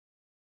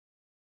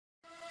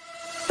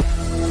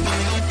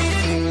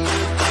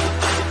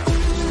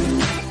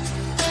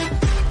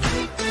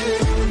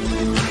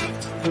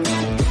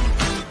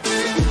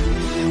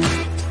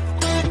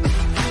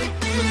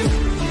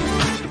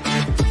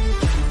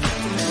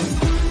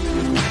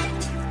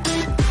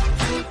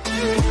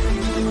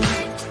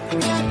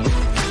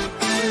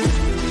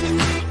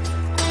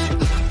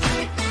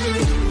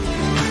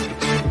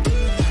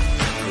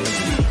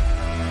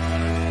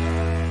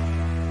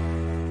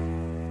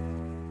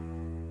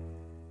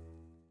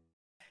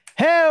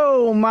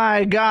Oh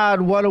my God,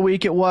 what a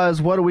week it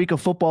was. What a week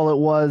of football it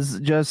was.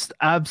 Just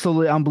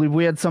absolutely unbelievable.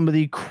 We had some of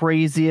the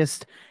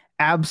craziest,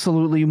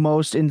 absolutely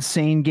most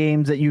insane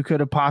games that you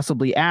could have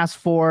possibly asked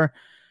for.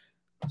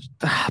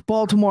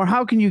 Baltimore,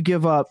 how can you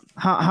give up?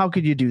 How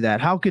could you do that?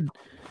 How could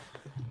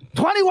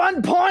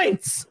 21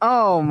 points?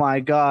 Oh my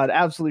God,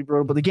 absolutely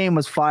brutal. But the game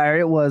was fire.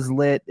 It was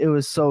lit. It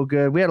was so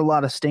good. We had a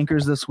lot of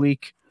stinkers this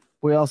week.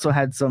 We also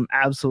had some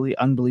absolutely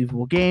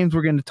unbelievable games.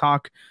 We're going to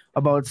talk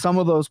about some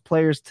of those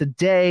players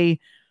today.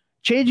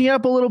 Changing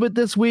up a little bit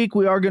this week,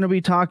 we are going to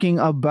be talking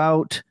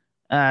about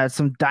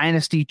some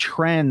Dynasty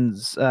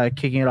trends,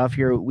 kicking it off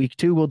here at week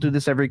 2. We'll do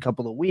this every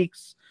couple of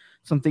weeks.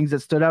 Some things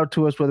that stood out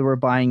to us, whether we're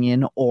buying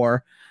in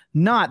or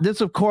not. This,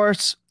 of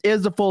course,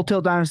 is the Full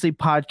Tilt Dynasty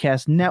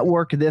Podcast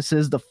Network. This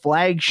is the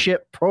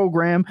flagship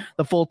program,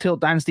 the Full Tilt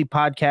Dynasty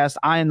Podcast.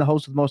 I am the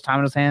host with the most time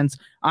in his hands.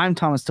 I'm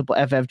Thomas Tipple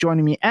FF.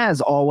 Joining me,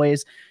 as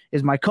always,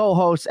 is my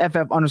co-host,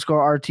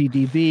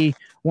 FF_RTDB,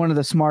 one of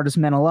the smartest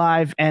men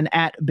alive, and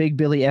at Big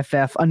Billy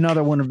FF,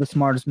 another one of the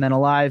smartest men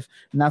alive.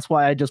 And that's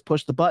why I just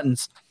pushed the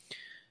buttons.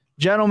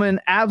 Gentlemen,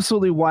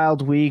 absolutely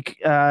wild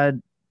week.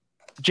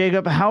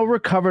 Jacob, how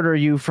recovered are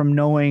you from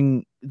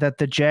knowing that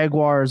the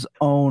Jaguars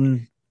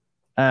own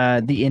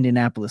the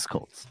Indianapolis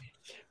Colts?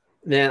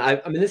 Man,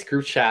 I'm in this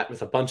group chat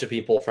with a bunch of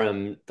people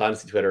from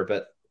Dynasty Twitter,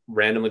 but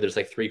randomly there's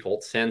like 3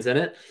 Colts fans in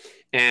it.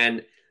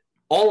 And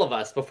all of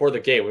us before the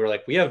game, we were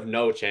like, we have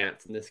no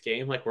chance in this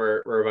game. Like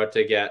we're about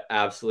to get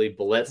absolutely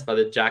blitzed by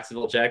the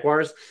Jacksonville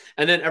Jaguars.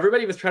 And then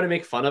everybody was trying to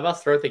make fun of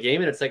us throughout the game.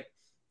 And it's like,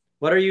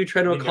 what are you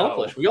trying to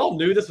accomplish? We all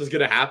knew this was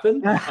going to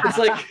happen. It's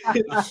like,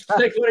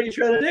 what are you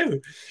trying to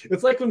do?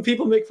 It's like when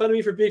people make fun of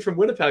me for being from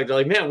Winnipeg. They're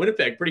like, man,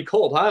 Winnipeg, pretty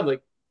cold, huh? I'm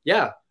like,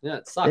 yeah,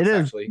 it sucks, it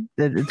is. Actually.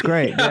 It's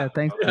great. Yeah,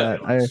 thanks for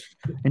that. I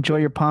enjoy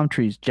your palm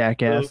trees,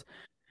 jackass.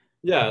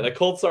 Yeah, the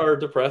Colts are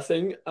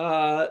depressing.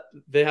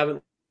 They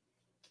haven't,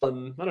 I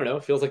don't know,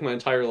 it feels like my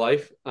entire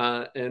life.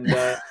 And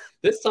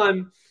this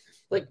time,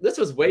 like, this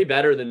was way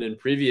better than in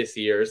previous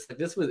years.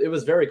 Like, it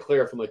was very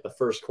clear from like the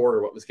first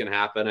quarter what was going to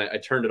happen. I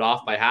turned it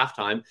off by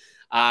halftime.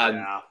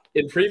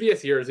 In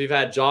previous years, we've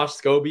had Josh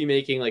Scobie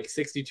making like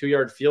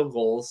 62-yard field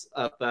goals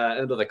at the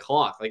end of the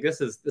clock. Like this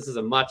is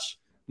a much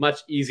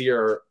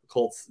easier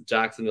Colts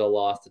Jacksonville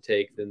loss to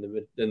take than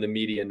the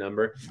median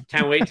number.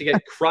 Can't wait to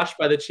get crushed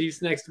by the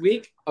Chiefs next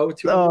week.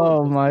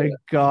 Oh my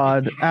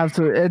God.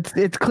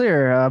 Absolutely. It's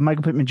clear.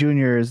 Michael Pittman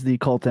Jr. is the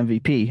Colt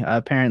MVP.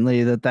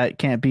 Apparently that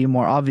can't be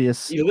more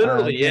obvious. He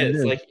literally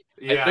is. Like,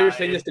 I know you're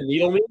saying this to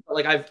needle me, but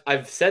like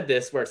I've said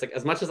this where it's like,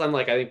 as much as I'm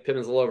like, I think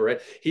Pittman's a little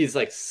overrated, he's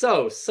like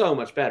so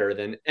much better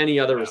than any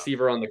other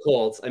receiver on the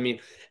Colts. I mean,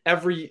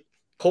 every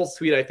Colts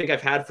tweet I think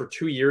I've had for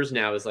 2 years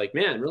now is like,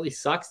 man, it really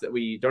sucks that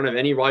we don't have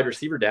any wide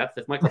receiver depth.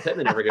 If Michael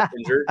Pittman ever gets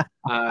injured,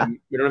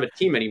 we don't have a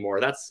team anymore.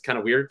 That's kind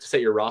of weird to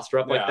set your roster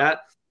up like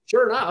that.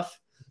 Sure enough,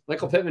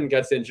 Michael Pittman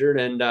gets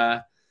injured, and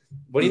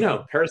what do you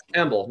know? Paris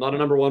Campbell, not a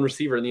number 1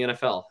 receiver in the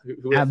NFL.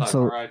 Who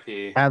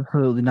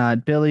absolutely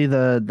not. Billy,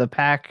 the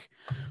pack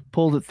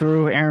pulled it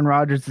through. Aaron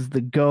Rodgers is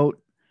the GOAT.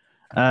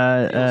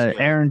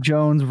 Aaron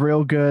Jones,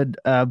 real good,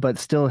 but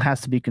still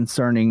has to be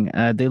concerning.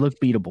 They look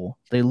beatable.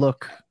 They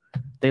look beatable.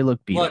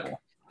 Look,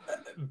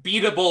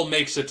 beatable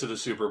makes it to the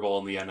Super Bowl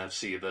in the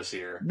NFC this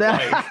year.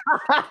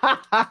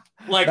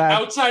 Like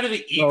outside of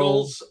the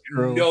Eagles,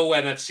 no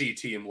NFC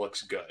team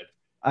looks good.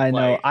 I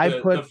know.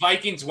 The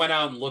Vikings went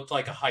out and looked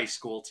like a high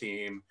school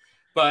team,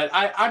 but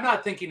I'm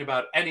not thinking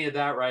about any of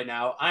that right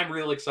now. I'm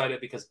real excited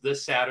because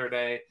this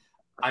Saturday,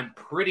 I'm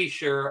pretty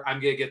sure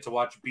I'm going to get to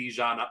watch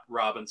Bijan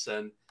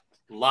Robinson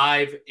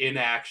live in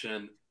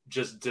action,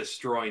 just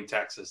destroying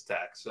Texas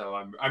Tech. So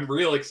I'm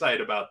real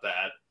excited about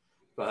that.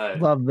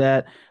 But love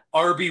that.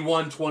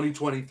 RB1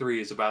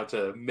 2023 is about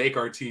to make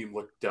our team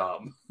look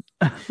dumb.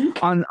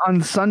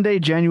 on Sunday,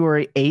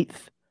 January 8th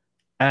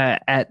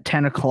at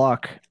 10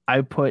 o'clock,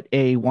 I put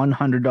a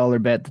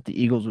 $100 bet that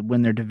the Eagles would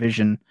win their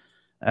division.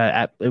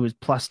 It was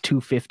plus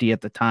 250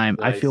 at the time.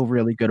 Nice. I feel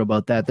really good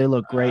about that. They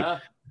look great.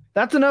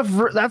 That's enough.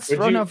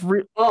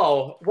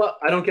 Oh, well,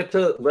 I don't get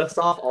to list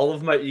off all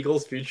of my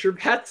Eagles future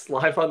bets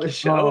live on the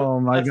show. Oh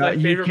my God. That's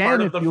my favorite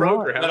part of the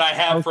program that I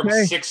have from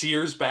 6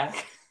 years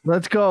back.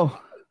 Let's go.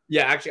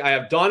 Yeah, actually, I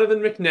have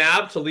Donovan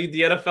McNabb to lead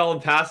the NFL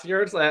in passing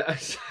yards. I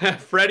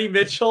have Freddie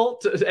Mitchell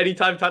to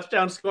anytime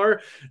touchdown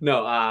score.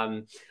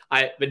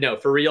 But no,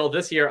 for real,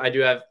 this year I do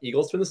have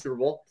Eagles to win the Super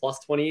Bowl plus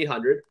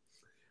 2,800,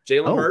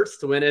 Jalen Hurts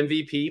to win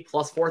MVP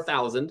plus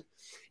 4,000,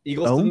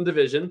 Eagles to win the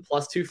division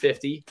plus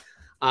 250,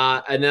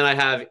 and then I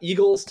have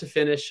Eagles to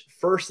finish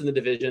first in the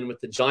division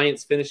with the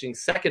Giants finishing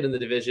second in the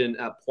division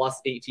at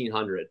plus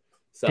 1,800.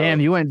 So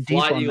damn, you went deep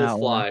fly, on Eagles, that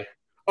fly. One.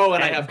 Oh,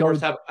 and I of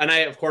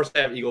course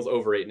have Eagles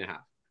over 8.5.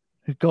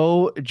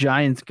 Go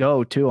Giants,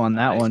 go too on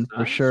that one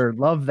for sure.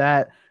 Love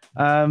that.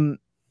 Yeah,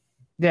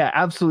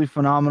 absolutely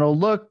phenomenal.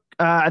 Look,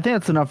 I think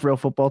that's enough real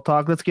football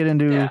talk. Let's get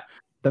into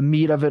the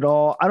meat of it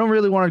all. I don't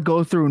really want to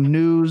go through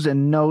news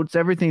and notes.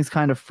 Everything's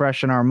kind of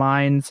fresh in our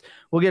minds.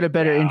 We'll get a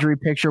better injury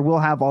picture. We'll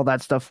have all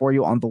that stuff for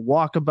you on the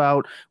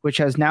walkabout, which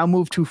has now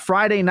moved to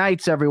Friday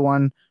nights,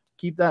 everyone.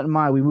 Keep that in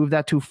mind. We moved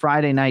that to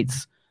Friday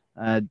nights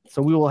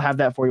So we will have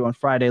that for you on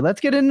Friday.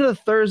 Let's get into the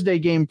Thursday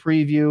game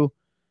preview,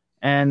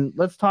 and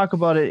let's talk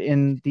about it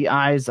in the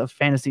eyes of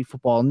fantasy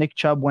football. Nick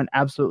Chubb went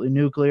absolutely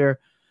nuclear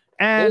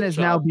and is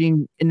now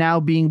being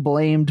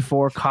blamed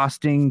for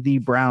costing the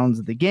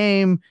Browns the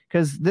game,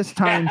 because this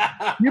time,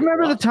 you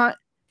remember the time?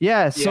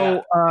 Yeah.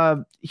 So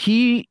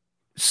he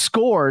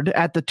scored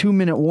at the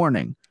 2-minute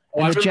warning.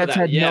 And the Jets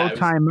had no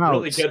timeouts.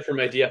 Really good for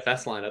my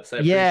DFS lineup. So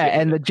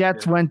and the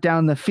Jets went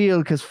down the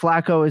field because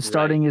Flacco is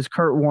starting his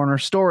Kurt Warner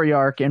story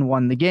arc and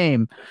won the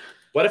game.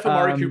 What if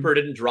Amari Cooper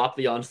didn't drop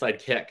the onside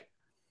kick?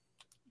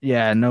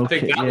 Yeah, no. I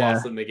think that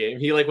lost him the game.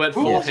 He went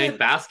full Hank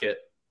Basket.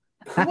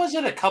 Who was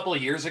it a couple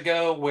of years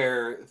ago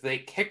where they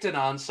kicked an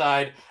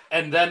onside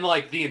and then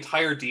the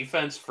entire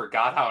defense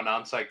forgot how an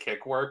onside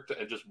kick worked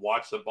and just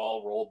watched the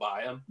ball roll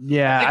by him?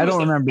 Yeah, I don't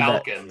remember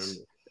Falcons.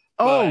 that.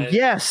 Oh,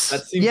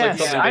 yes.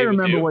 Yes, I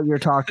remember what you're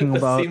talking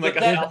about.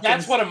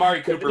 That's what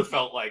Amari Cooper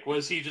felt like,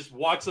 was he just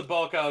watched the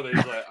ball out and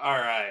he's like, all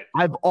right.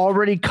 I've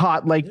already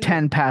caught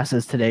 10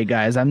 passes today,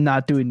 guys. I'm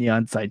not doing the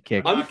onside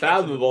kick.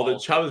 Unfathomable that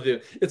Chubb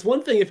do. It's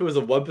one thing if it was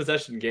a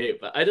one-possession game,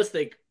 but I just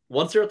think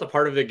once you're at the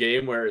part of the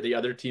game where the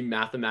other team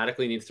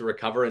mathematically needs to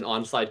recover an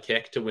onside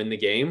kick to win the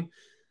game,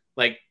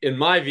 in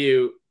my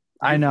view,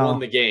 I know won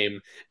the game,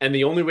 and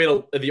the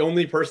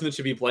only person that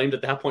should be blamed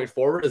at that point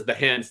forward is the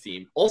hands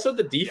team. Also,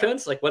 the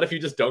defense. What if you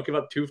just don't give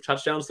up 2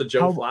 touchdowns to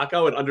Joe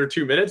Flacco in under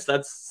 2 minutes?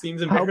 That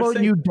seems embarrassing. How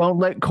about you don't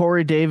let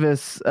Corey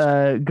Davis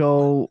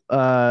go?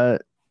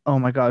 Oh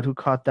my God, who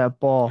caught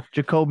that ball?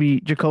 Jacoby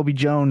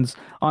Jones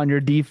on your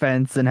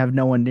defense and have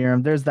no one near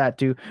him. There's that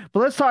too. But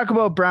let's talk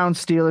about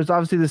Browns Steelers.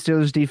 Obviously, the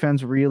Steelers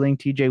defense reeling.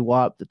 TJ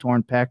Watt, the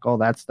torn pec, all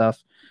that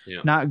stuff.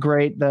 Yeah. Not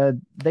great.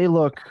 They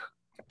look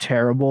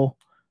terrible.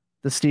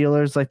 The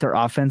Steelers, their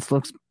offense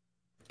looks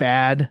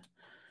bad.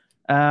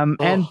 And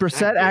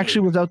Brissett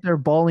actually was out there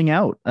balling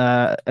out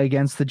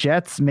against the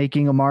Jets,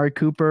 making Amari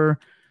Cooper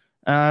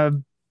a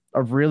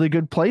really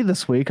good play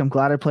this week. I'm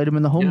glad I played him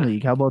in the home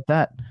league. How about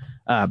that?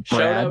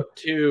 Shout out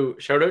to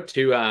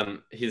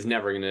he's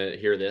never going to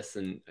hear this,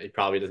 and he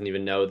probably doesn't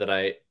even know that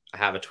I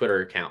have a Twitter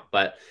account,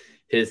 but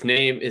his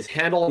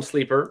handle on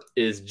Sleeper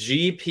is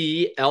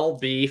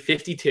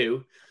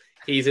GPLB52.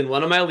 He's in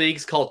one of my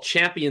leagues called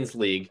Champions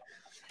League.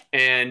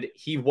 And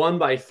he won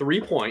by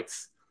 3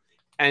 points.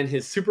 And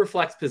his super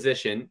flex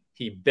position,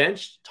 he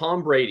benched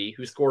Tom Brady,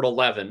 who scored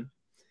 11,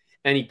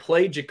 and he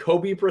played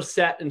Jacoby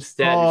Brissett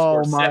instead, who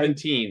scored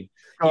 17.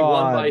 God. He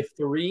won by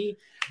 3,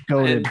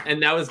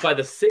 and that was by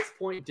the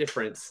 6-point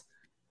difference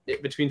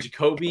between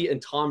Jacoby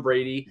and Tom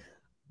Brady.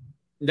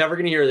 Never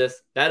going to hear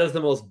this. That is the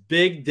most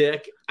big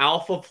dick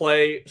alpha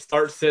play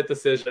start-sit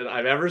decision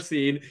I've ever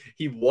seen.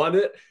 He won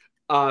it.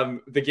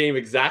 The game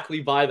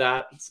exactly by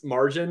that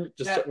margin.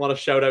 Just want to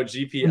shout out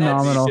GP.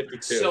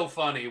 It's so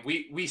funny.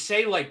 We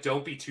say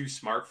don't be too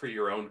smart for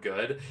your own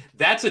good.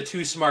 That's a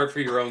too smart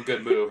for your own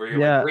good move. Where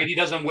you're Brady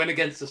doesn't win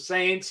against the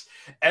Saints.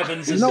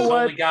 Evans is the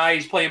only guy.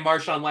 He's playing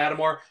Marshawn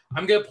Lattimore.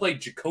 I'm gonna play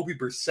Jacoby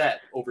Brissett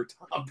over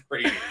Tom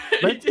Brady.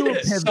 And he did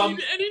it.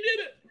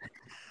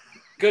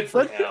 Good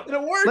for him.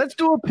 Let's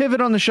do a pivot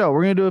on the show.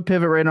 We're going to do a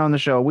pivot right now on the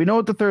show. We know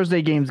what the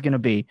Thursday game is going to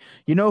be.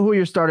 You know who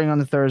you're starting on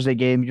the Thursday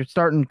game. You're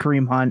starting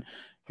Kareem Hunt.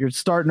 You're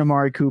starting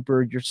Amari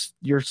Cooper.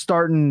 You're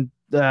starting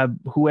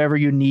whoever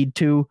you need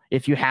to,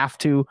 if you have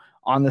to,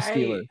 on the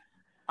Steelers.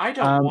 I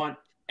don't want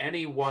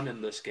anyone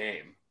in this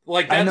game.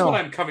 That's what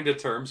I'm coming to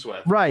terms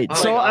with. Right.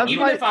 So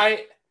even if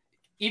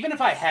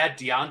I had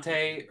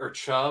Deontay or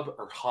Chubb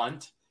or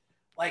Hunt,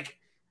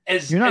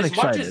 as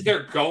much as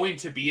they're going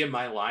to be in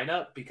my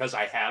lineup because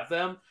I have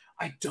them,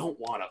 I don't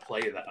want to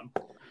play them.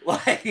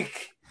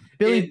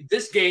 Billy,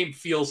 this game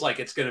feels like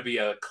it's going to be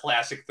a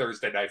classic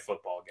Thursday night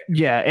football game.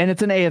 Yeah, and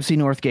it's an AFC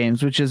North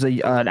games, which is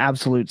an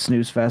absolute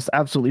snooze fest,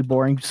 absolutely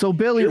boring. So,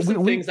 Billy, here's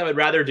some things I would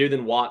rather do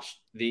than watch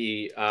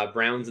the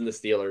Browns and the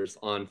Steelers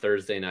on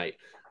Thursday night.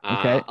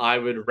 Okay. I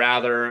would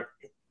rather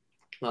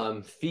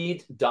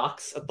feed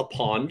ducks at the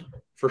pond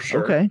for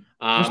sure. Okay.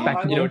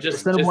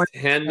 Just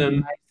hand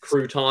them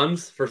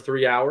croutons for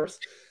 3 hours.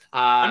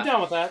 I'm down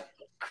with that.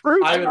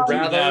 I would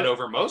rather that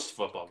over most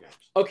football games.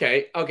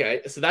 Okay.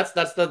 So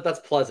that's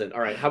pleasant. All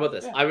right. How about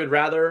this? Yeah. I'd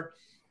rather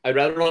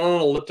run on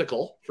an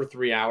elliptical for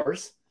 3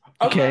 hours.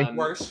 Okay.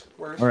 Worse.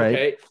 All right.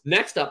 Okay.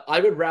 Next up,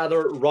 I would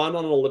rather run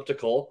on an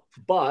elliptical,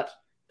 but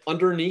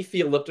underneath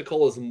the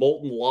elliptical is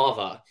molten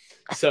lava.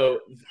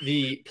 So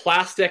the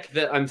plastic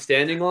that I'm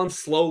standing on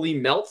slowly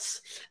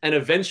melts, and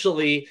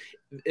eventually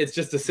it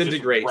just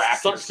disintegrates,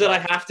 such that I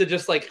have to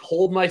just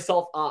hold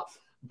myself up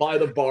by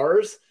the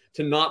bars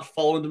to not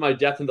fall into my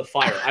death in the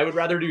fire. I would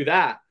rather do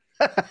that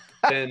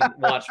than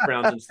watch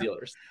Browns and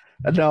Steelers.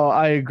 No,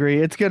 I agree.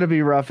 It's going to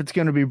be rough. It's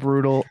going to be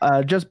brutal.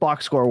 Just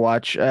box score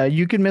watch.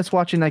 You can miss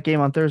watching that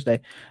game on Thursday.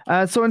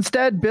 So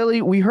instead,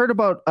 Billy, we heard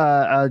about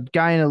a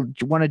guy in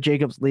one of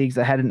Jacob's leagues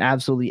that had an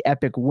absolutely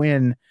epic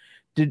win.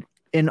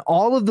 In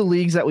all of the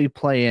leagues that we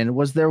play in,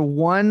 was there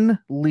one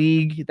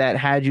league that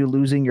had you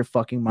losing your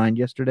fucking mind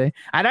yesterday?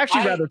 I'd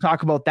actually rather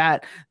talk about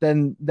that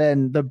than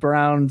the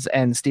Browns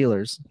and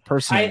Steelers,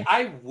 personally.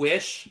 I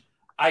wish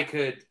I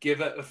could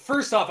give it.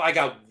 First off, I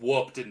got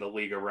whooped in the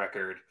league of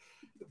record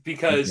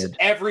because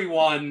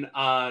everyone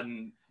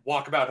on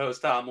Walkabout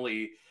host Tom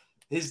Lee,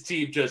 his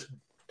team just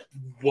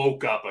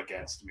woke up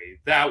against me.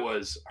 That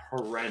was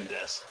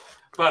horrendous.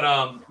 But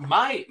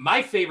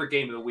my favorite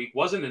game of the week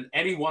wasn't in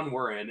any one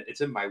we're in. It's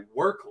in my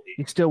work league.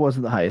 It still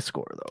wasn't the highest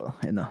score though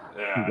in the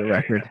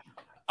record.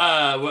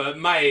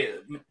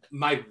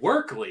 My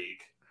work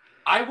league,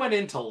 I went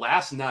into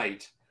last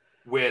night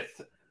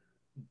with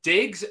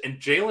Diggs and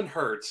Jalen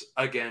Hurts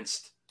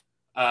against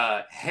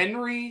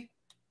Henry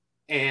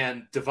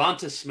and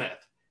Devonta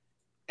Smith,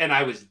 and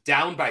I was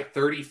down by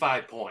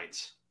 35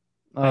 points.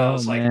 I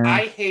was like,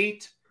 I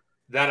hate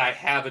that I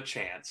have a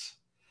chance.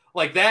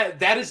 Like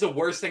that is the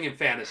worst thing in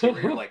fantasy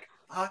where you're like,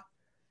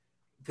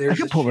 there's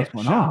I could pull this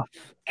one off.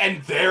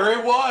 And there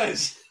it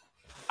was.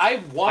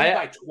 I won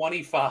by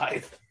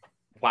 25.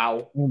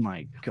 Wow. Oh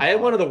my God. I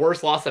had one of the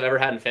worst losses I've ever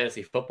had in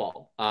fantasy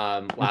football.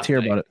 Let's hear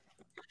about it.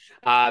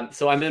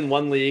 So I'm in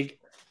one league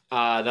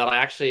that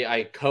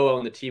I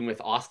co-own the team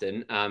with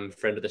Austin,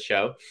 friend of the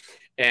show.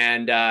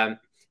 And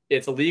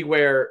it's a league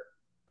where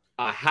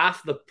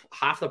half the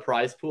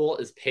prize pool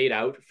is paid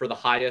out for the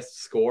highest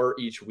score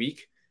each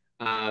week.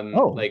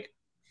 It's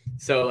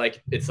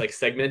like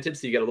segmented,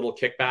 so you get a little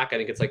kickback. I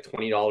think it's like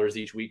 $20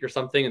 each week or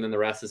something, and then the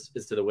rest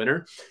is to the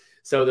winner.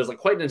 So there's like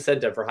quite an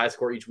incentive for high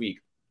score each week.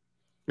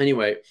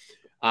 Anyway,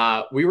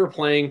 we were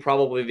playing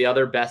probably the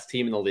other best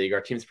team in the league.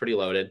 Our team's pretty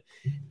loaded,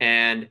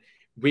 and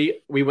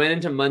we went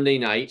into Monday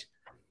night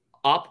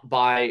up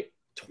by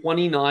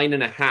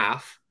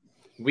 29.5.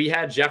 We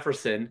had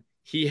Jefferson.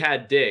 He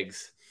had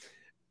Diggs.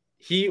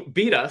 He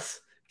beat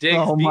us.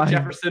 Diggs beat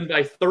Jefferson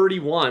by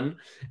 31,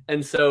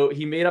 and so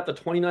he made up the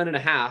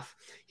 29.5.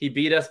 He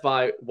beat us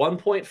by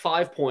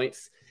 1.5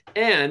 points,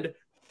 and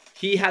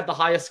he had the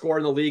highest score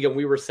in the league, and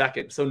we were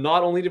second. So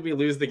not only did we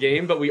lose the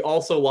game, but we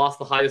also lost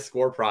the highest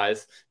score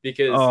prize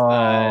because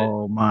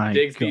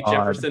Diggs beat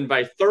Jefferson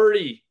by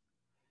 30.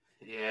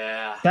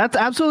 Yeah. That's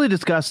absolutely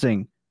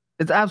disgusting.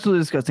 It's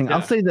absolutely disgusting. Yeah.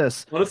 I'll say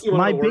this. Honestly,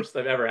 one of the worst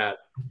I've ever had.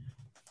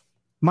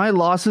 My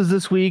losses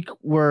this week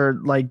were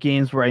like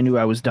games where I knew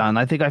I was done.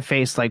 I think I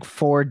faced like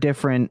 4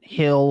 different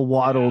Hill,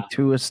 Waddle,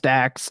 Tua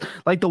stacks.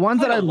 Like the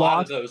ones that I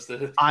lost,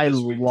 I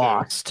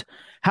lost.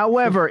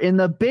 However, in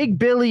the Big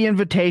Billy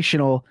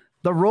Invitational,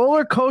 the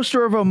roller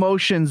coaster of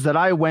emotions that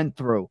I went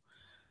through,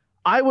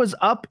 I was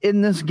up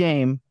in this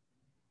game.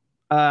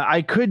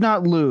 I could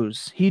not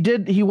lose. He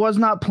was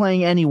not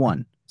playing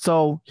anyone.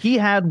 So he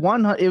had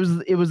one. It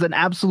was an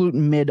absolute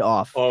mid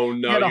off. Oh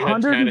no! He had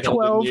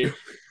 112.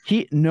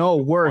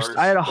 Worse.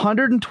 I had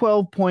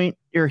 112 point,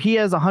 or he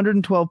has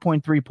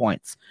 112.3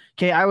 points.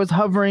 Okay, I was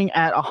hovering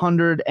at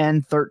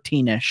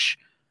 113ish.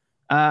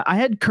 I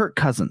had Kirk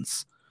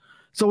Cousins.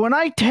 So when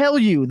I tell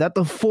you that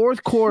the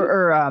fourth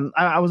quarter,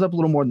 I was up a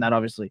little more than that,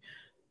 obviously.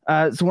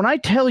 So when I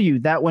tell you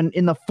that when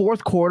in the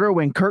fourth quarter,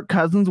 when Kirk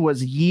Cousins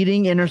was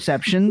yeeting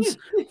interceptions,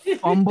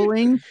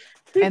 fumbling,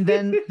 and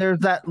then there's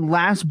that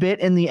last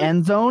bit in the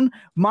end zone,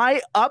 my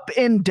up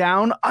and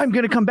down, I'm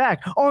going to come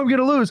back. Oh, I'm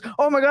going to lose.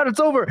 Oh my God, it's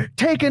over.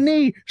 Take a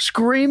knee,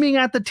 screaming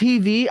at the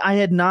TV. I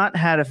had not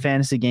had a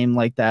fantasy game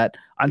like that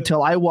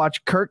until I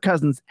watched Kirk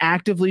Cousins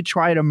actively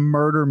try to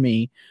murder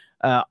me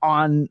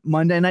on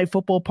Monday Night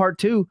Football Part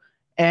 2.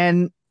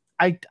 And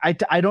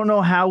I don't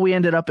know how we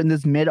ended up in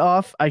this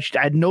mid-off. I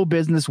had no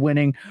business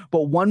winning,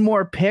 but one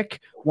more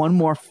pick, one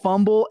more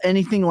fumble,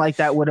 anything like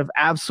that would have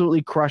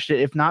absolutely crushed it,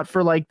 if not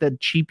for like the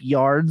cheap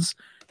yards.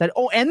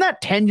 And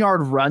that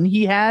 10-yard run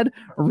he had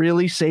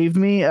really saved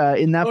me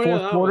in that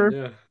fourth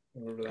quarter.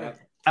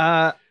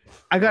 I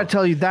got to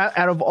tell you that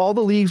out of all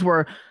the leagues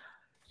where,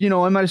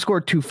 I might have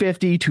scored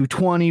 250,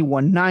 220,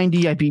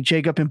 190. I beat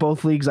Jacob in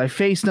both leagues I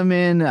faced him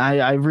in.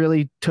 I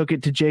really took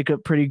it to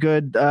Jacob pretty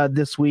good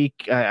this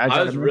week.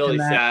 I was really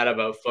sad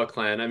about Foot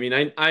Clan. I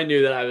mean, I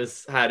knew that I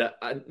had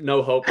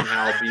no hope in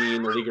hell being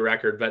in the league of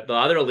record, but the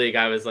other league,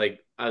 I was like,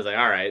 all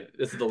right,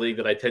 this is the league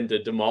that I tend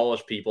to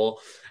demolish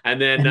people.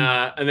 And then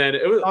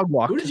it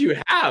was, who did you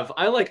have?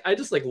 I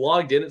just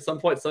logged in at some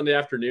point Sunday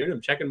afternoon. I'm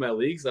checking my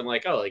leagues. I'm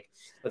like,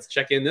 let's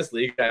check in this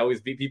league. I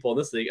always beat people in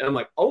this league. And I'm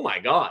like, oh my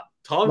God.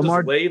 Tom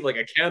just laid like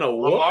a can of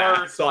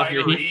whoop-ass on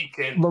me.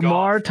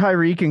 Lamar,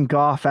 Tyreek, and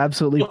Goff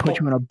absolutely put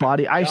you in a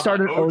body. I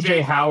started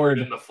OJ Howard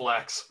in the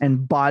flex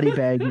and body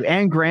bagged you,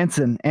 and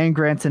Granson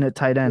at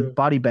tight end,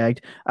 body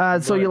bagged.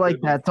 So you like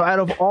that. So out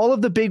of all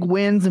of the big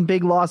wins and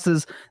big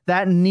losses,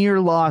 that near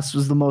loss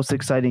was the most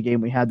exciting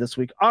game we had this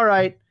week. All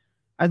right.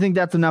 I think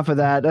that's enough of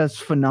that. That's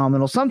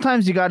phenomenal.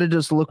 Sometimes you got to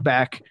just look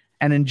back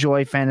and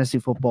enjoy fantasy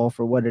football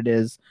for what it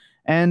is.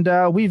 And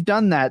we've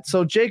done that.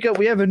 So Jacob,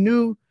 we have a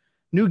new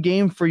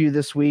game for you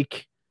this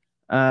week.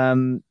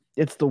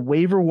 It's the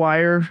waiver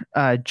wire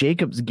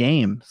Jacob's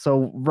game.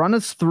 So run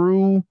us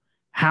through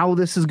how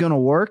this is going to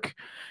work,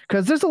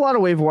 because there's a lot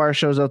of waiver wire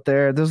shows out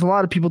there. There's a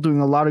lot of people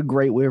doing a lot of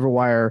great waiver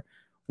wire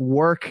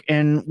work,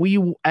 and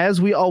we, as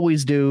we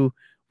always do,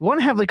 we want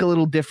to have like a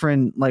little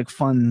different, like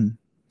fun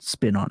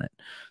spin on it.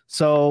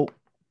 So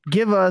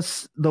give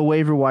us the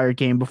waiver wire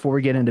game before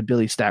we get into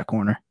Billy's Stat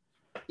Corner.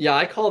 Yeah,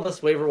 I call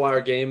this waiver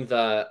wire game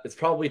it's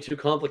probably too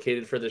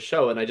complicated for the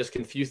show, and I just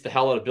confused the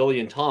hell out of Billy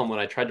and Tom when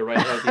I tried to write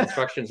out the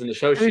instructions in the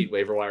show sheet.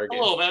 Waiver wire game.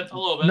 A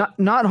little bit.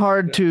 Not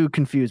hard to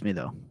confuse me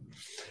though.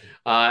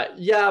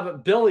 Yeah,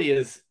 but Billy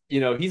is,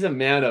 he's a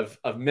man of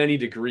many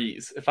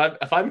degrees. If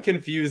I'm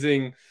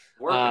confusing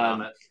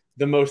the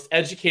most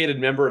educated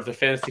member of the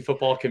fantasy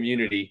football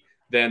community,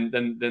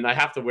 then I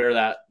have to wear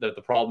that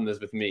the problem is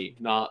with me,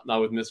 not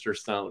with Mr.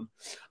 Stone.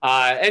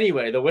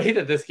 Anyway, the way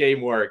that this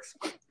game works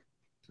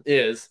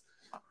is,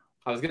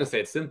 I was going to say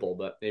it's simple,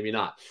 but maybe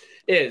not,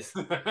 here's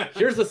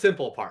the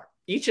simple part.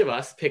 Each of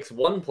us picks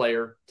one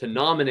player to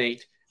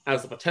nominate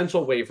as a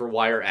potential waiver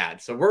wire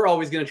ad. So we're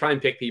always going to try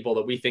and pick people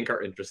that we think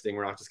are interesting.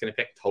 We're not just going to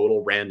pick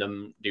total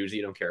random dudes that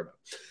you don't care about.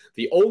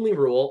 The only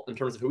rule in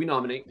terms of who we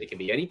nominate, they can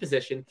be any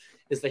position,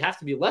 is they have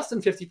to be less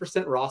than 50%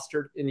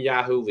 rostered in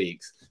Yahoo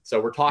leagues. So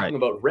we're talking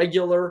about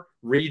regular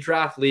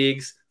redraft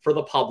leagues for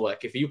the public.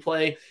 If you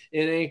play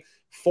in a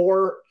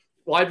 4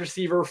 wide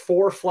receiver,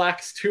 4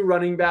 flex, 2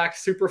 running back,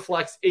 super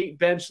flex, 8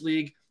 bench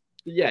league,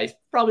 yeah, he's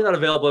probably not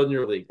available in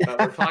your league. But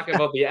we're talking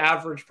about the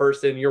average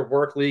person, your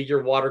work league,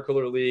 your water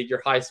cooler league,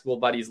 your high school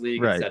buddies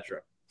league,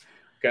 etc.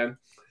 Okay.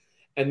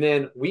 And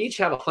then we each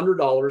have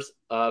 $100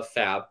 of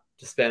fab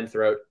to spend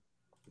throughout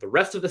the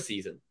rest of the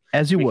season.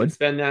 As you would. Can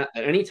spend that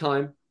at any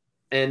time.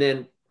 And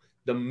then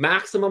the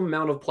maximum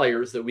amount of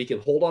players that we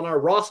can hold on our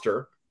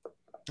roster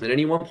at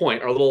any one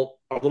point, our little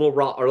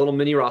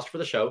mini roster for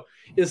the show,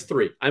 is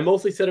 3. I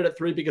mostly set it at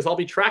 3 because I'll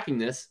be tracking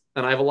this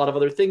and I have a lot of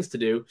other things to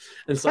do.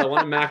 And so I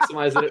want to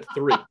maximize it at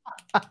 3.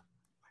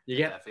 You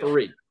get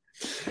 3.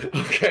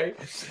 Okay.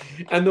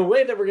 And the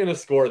way that we're going to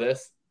score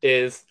this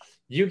is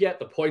you get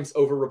the points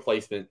over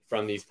replacement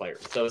from these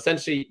players. So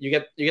essentially you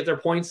get their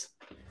points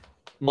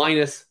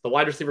minus the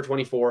wide receiver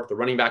 24, the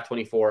running back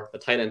 24, the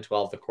tight end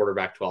 12, the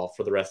quarterback 12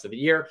 for the rest of the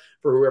year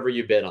for whoever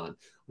you bid on.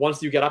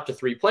 Once you get up to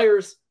 3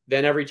 players,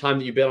 then every time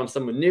that you bid on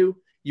someone new,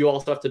 you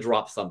also have to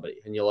drop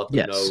somebody, and you'll let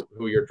them know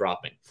who you're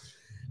dropping.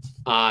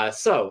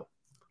 So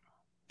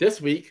this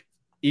week,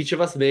 each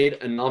of us made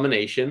a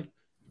nomination.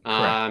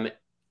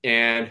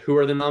 And who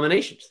are the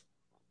nominations?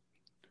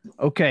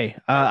 Okay,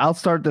 I'll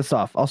start this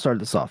off.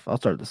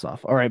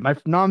 All right, my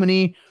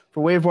nominee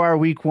for waiver wire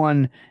week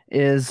 1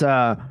 is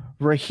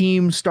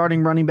Raheem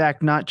starting running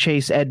back, not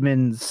Chase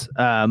Edmonds,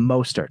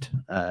 Mostert.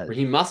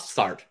 He must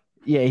start.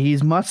 Yeah,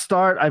 he's must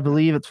start. I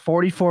believe it's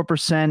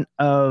 44%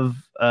 of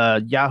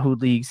Yahoo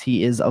leagues.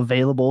 He is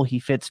available. He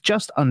fits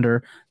just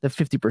under the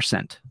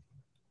 50%.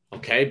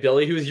 Okay,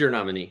 Billy, who's your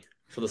nominee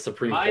for the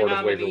Supreme Court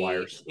of waiver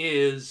wires?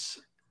 Is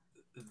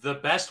the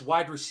best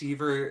wide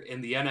receiver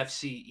in the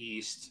NFC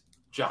East,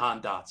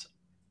 Jahan Dotson.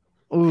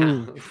 Ooh,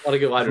 a lot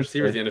of good wide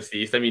receivers in the NFC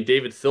East. I mean,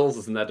 David Sills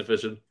is in that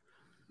division.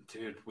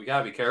 Dude, we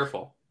gotta be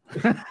careful.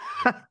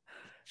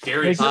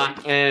 Gary,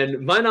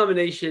 and my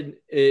nomination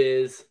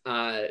is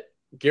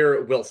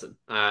Garrett Wilson.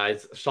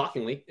 It's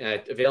shockingly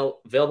available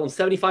in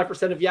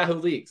 75% of Yahoo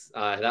leagues.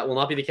 That will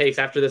not be the case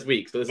after this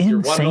week. So this is your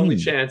one and only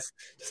chance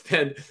to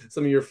spend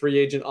some of your free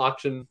agent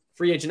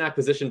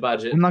acquisition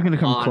budget. I'm not going to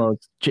come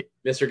close,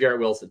 Mr. Garrett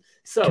Wilson.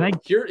 So can I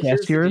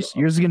guess yours?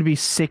 Yours is going to be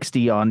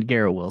 60 on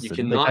Garrett Wilson. You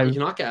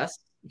cannot guess.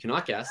 You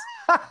cannot guess.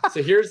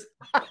 So here's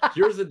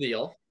the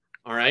deal.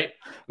 All right.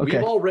 Okay.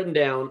 We've all written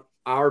down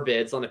our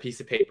bids on a piece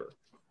of paper.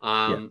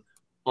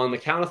 On the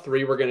count of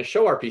 3, we're going to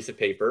show our piece of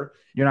paper.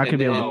 You're not going to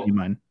be able to see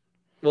mine.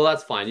 Well,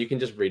 that's fine. You can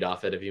just read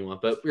off it if you want,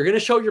 but you're going to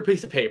show your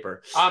piece of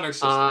paper. Honor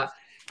system.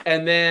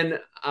 And then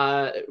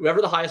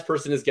whoever the highest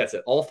person is gets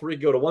it. All 3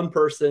 go to one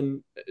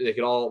person. They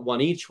get all 1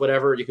 each,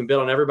 whatever. You can bid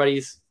on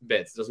everybody's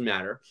bids. It doesn't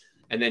matter.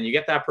 And then you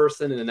get that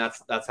person, and then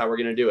that's how we're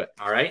going to do it.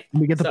 All right?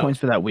 We get the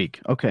points for that week.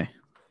 Okay.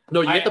 No,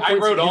 you get the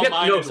points. I wrote all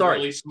mine in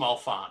really small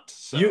font.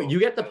 So. You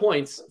get the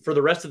points for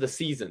the rest of the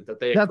season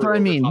that they. That's what I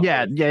mean.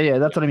 Yeah.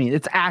 That's what I mean.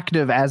 It's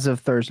active as of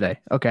Thursday.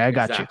 Okay, I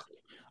got you.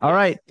 All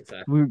right.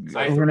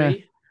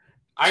 Exactly.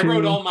 I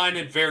wrote all mine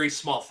in very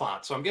small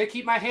font, so I'm gonna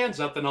keep my hands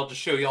up, and I'll just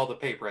show you all the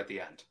paper at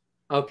the end.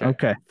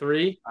 Okay.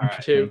 3,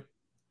 2,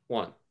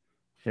 1.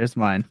 Here's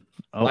mine.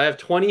 Oh. I have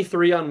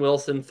 23 on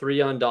Wilson,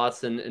 3 on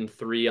Dotson, and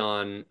 3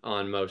 on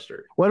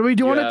Mostert. What are we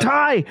doing a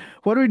tie?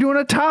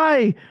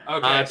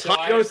 Okay.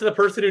 Tie goes to the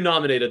person who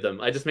nominated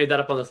them. I just made that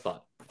up on the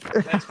spot.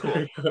 That's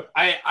cool.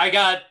 I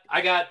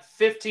got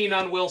 15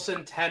 on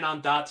Wilson, 10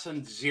 on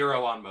Dotson,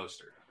 0 on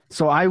Mostert.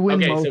 So I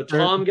win. Okay, so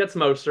Tom gets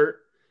Mostert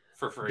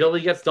for free.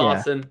 Billy gets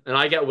Dotson, and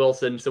I get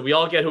Wilson. So we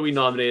all get who we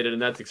nominated,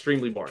 and that's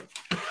extremely boring.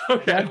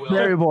 Okay,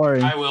 very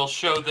boring. I will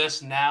show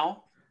this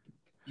now.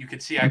 You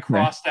can see I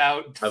crossed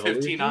out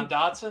 15 on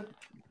Dotson,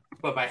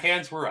 but my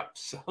hands were up.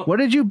 So. What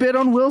did you bid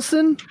on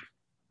Wilson?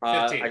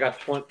 15. I got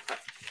 20.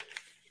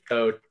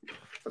 So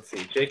let's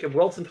see. Jacob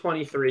Wilson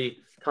 23.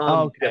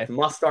 Tom gets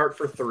must start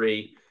for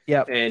 3.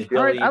 Yep. And Billy,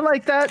 all right, I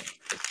like that.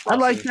 I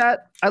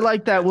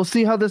like that. We'll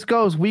see how this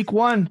goes. Week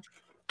 1.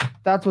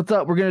 That's what's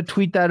up. We're gonna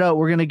tweet that out.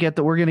 We're gonna get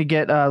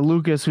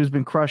Lucas, who's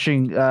been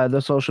crushing the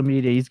social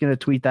media. He's gonna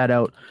tweet that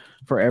out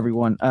for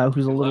everyone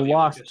who's a little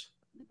lost. Lucas.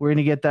 We're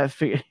gonna get that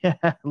figure.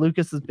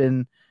 Lucas has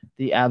been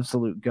the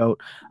absolute GOAT.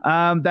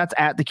 That's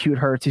at the cute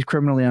hurts. He's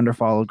criminally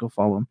underfollowed. Go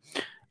follow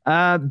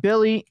him.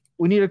 Billy,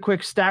 we need a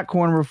quick stat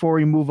corner before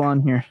we move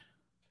on here.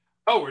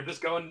 Oh, we're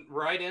just going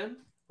right in?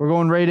 We're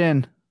going right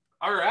in.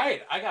 All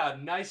right. I got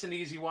a nice and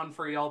easy one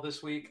for y'all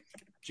this week.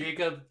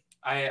 Jacob,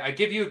 I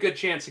give you a good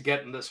chance of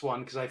getting this one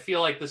because I feel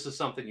like this is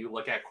something you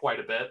look at quite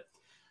a bit.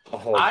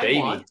 Oh, I baby.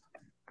 want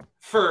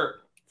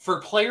for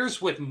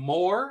players with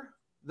more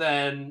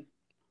than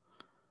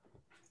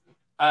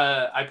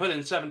I put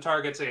in 7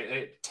 targets,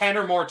 10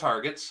 or more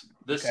targets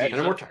this season. 10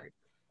 or more targets.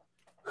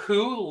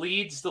 Who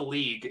leads the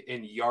league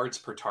in yards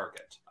per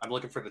target? I'm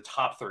looking for the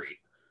top 3.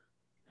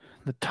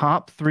 The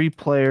top 3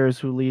 players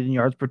who lead in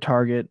yards per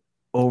target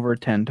over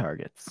 10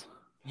 targets.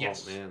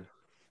 Yes. Oh, man.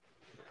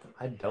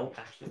 I don't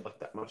actually look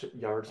that much at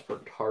yards per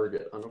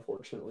target,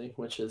 unfortunately,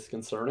 which is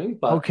concerning.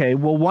 But okay,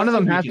 well, one of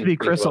them has to be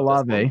Chris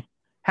Olave. No.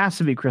 Has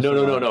to be Chris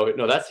Olave.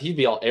 No. He'd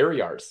be all air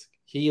yards.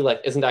 He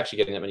isn't actually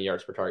getting that many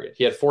yards per target.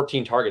 He had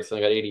 14 targets and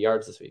only got 80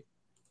 yards this week.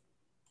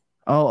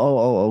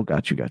 Oh,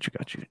 got you.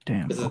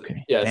 Damn.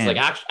 Okay. Yeah, it's damn.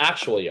 like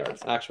actual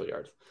yards.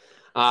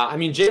 I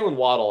mean, Jalen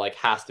Waddle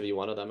has to be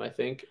one of them, I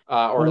think.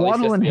 Or at least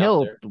Waddle and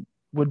Hill there.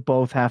 would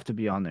both have to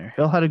be on there.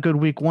 Hill had a good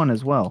week 1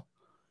 as well.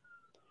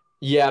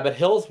 Yeah, but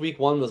Hill's week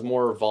 1 was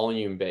more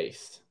volume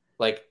based.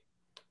 Like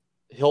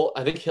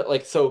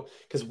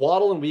because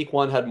Waddle in week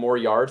 1 had more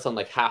yards on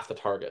like half the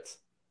targets.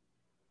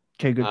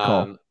 Okay, good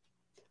call.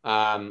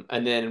 And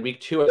then in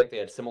week 2, I think they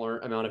had similar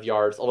amount of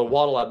yards. Although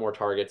Waddle had more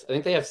targets, I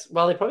think they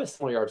probably have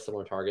similar yards,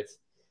 similar targets.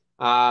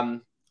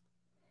 I'm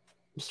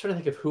just trying to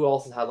think of who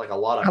else has had like a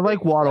lot of. I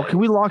like Waddle. plays. Can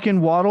we lock in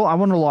Waddle? I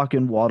want to lock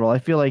in Waddle. I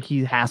feel like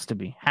he has to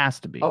be.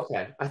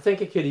 Okay, I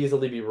think it could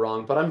easily be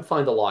wrong, but I'm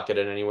fine to lock it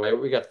in anyway.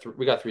 We got 3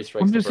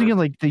 strikes. I'm just thinking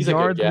like the He's a good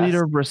yard guess.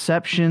 leader,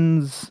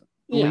 receptions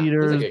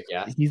leader. He's a good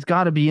guess. He's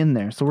got to be in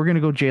there. So we're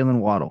gonna go Jalen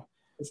Waddle.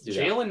 Let's do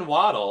that. Jalen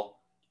Waddle,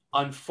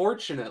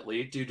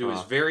 unfortunately, due to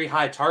his very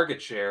high target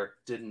share,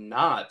 did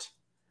not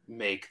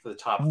make the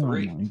top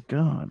 3. Oh my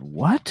god,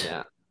 what?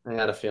 Yeah, I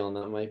had a feeling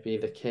that might be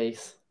the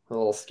case. I'm a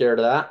little scared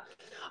of that.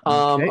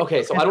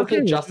 Okay, so I don't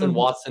think Justin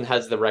Watson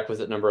has the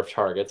requisite number of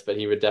targets, but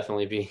he would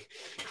definitely be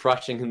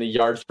crushing in the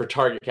yards per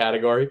target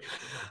category.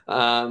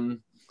 And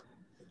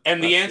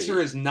the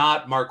answer is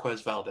not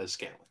Marquez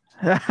Valdez-Scantling.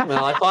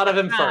 Well, I thought of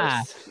him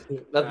first.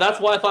 That's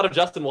why I thought of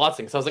Justin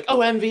Watson, because I was like, oh,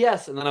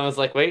 MVS. And then I was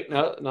like, wait,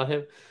 no, not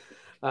him.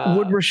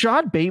 Would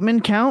Rashad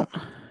Bateman count?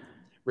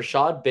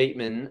 Rashad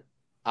Bateman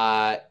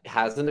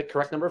has the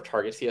correct number of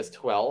targets. He has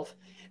 12.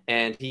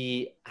 And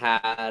he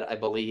had, I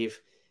believe,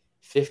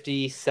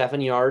 57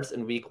 yards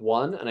in week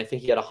 1. And I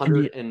think he had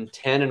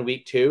 110 in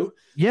week 2.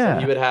 Yeah. So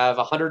he would have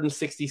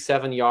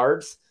 167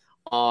 yards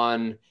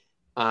on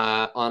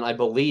I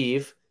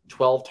believe,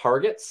 12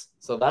 targets.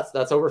 So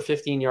that's over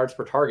 15 yards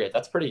per target.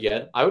 That's pretty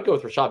good. I would go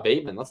with Rashad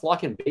Bateman. Let's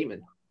lock in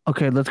Bateman.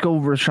 Okay, let's go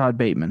with Rashad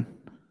Bateman.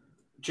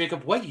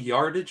 Jacob, what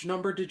yardage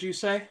number did you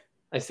say?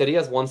 I said he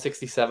has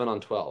 167 on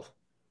 12.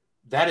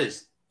 That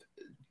is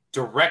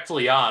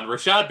directly on.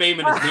 Rashad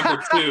Bateman is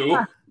number 2.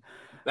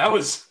 That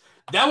was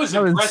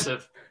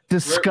impressive.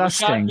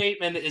 Disgusting. Rashad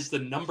Bateman is the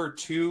number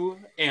 2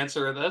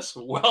 answer of this.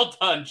 Well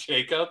done,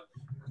 Jacob.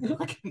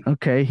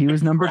 Okay, he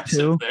was number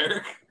 2.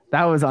 There.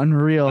 That was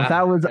unreal. Wow.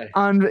 That was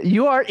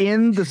You are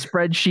in the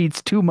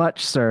spreadsheets too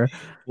much, sir.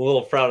 A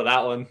little proud of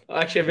that one.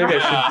 Actually, maybe I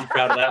shouldn't be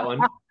proud of that one.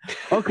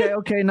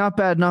 Okay, not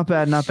bad.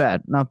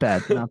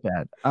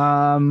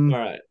 All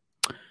right.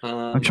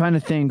 I'm trying to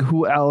think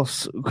who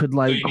else could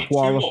So you need 2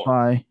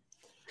 qualify.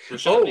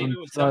 Rashad Bateman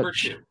was number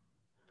 2.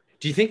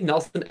 Do you think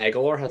Nelson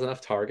Aguilar has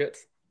enough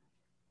targets?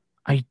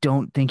 I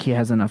don't think he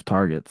has enough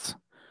targets.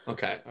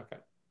 Okay.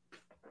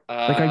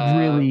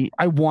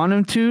 I want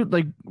him to.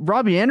 Like,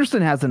 Robbie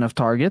Anderson has enough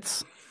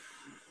targets.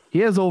 He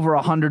has over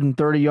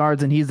 130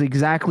 yards, and he's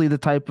exactly the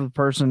type of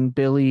person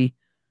Billy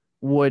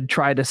would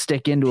try to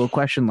stick into a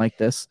question like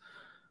this.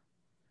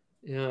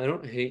 Yeah, I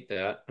don't hate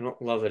that. I don't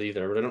love it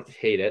either, but I don't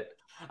hate it.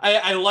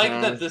 I like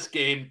that this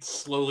game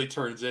slowly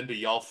turns into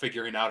y'all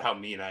figuring out how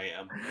mean I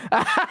am.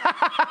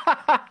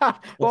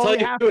 We'll tell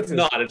you who it's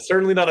not. It's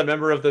certainly not a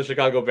member of the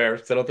Chicago Bears,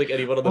 because I don't think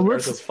any one of the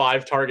Bears has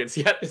 5 targets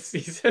yet this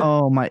season.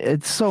 Oh my!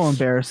 It's so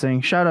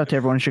embarrassing. Shout out to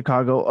everyone in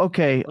Chicago.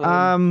 Okay,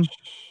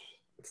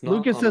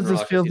 Lucas says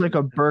this feels like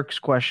a Burks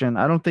question.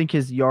 I don't think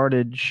his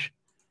yardage.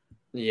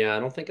 Yeah, I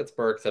don't think it's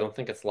Burks. I don't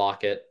think it's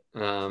Lockett. I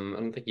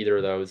don't think either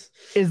of those.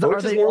 Are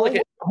they more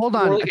like hold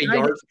on? More like a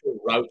yards per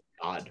route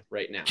god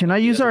right now. Can I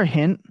use our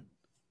hint?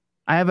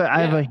 I have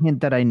a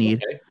hint that I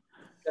need.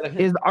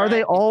 Okay. Are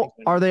they all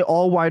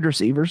wide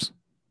receivers?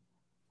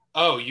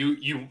 Oh,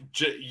 you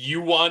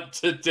want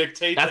to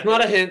dictate? That's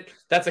not a hint.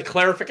 That's a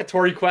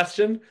clarificatory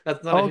question.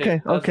 That's not a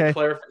hint. Okay.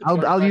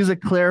 I'll use a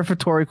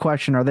clarificatory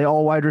question. Are they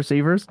all wide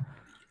receivers?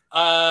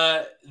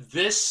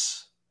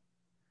 This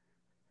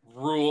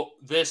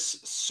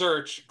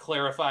search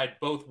clarified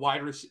both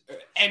wide receiver,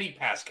 any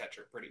pass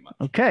catcher, pretty much.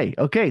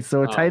 Okay.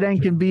 So a tight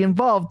end can be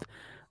involved.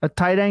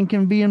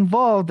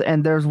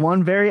 And there's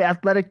one very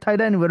athletic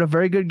tight end who had a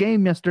very good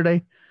game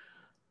yesterday.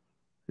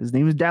 His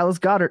name is Dallas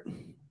Goedert.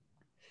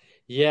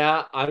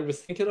 Yeah, I was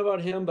thinking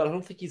about him, but I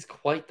don't think he's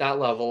quite that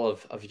level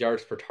of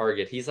yards per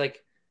target. He's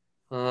like,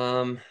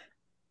 I'm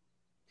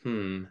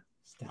trying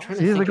to He's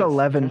think like of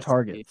 11 has to be-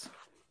 targets.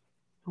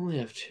 I only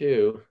have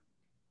two.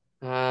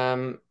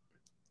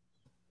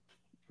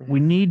 We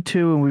need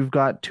 2, and we've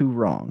got 2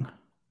 wrong.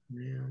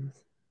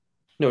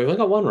 No, we've only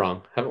got one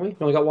wrong, haven't we?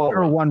 No, we got one Or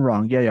wrong. 1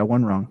 wrong. Yeah,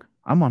 1 wrong.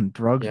 I'm on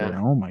drugs Yeah. right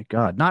now. Oh my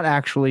god. Not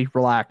actually.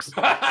 Relax.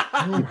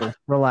 People,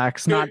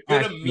 relax. Not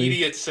Good actually.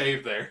 immediate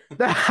save there.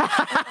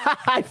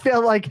 I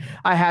feel like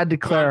I had to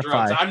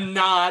clarify. I'm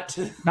not.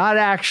 Not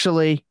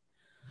actually.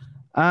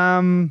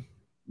 Man.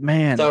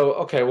 So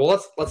okay, well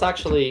let's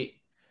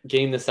actually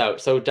game this out.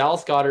 So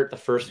Dallas Goedert the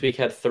first week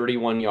had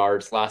 31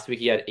 yards. Last week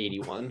he had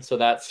 81. So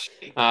that's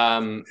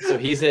so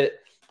he's at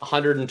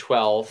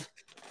 112.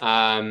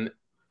 I'm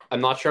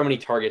not sure how many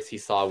targets he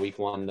saw week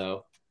 1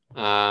 though.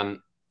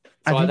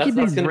 So I think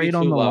that's he'd be great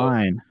on the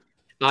line.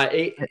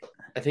 8.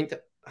 I think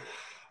that.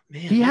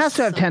 Man, He has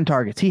to have 10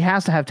 targets. He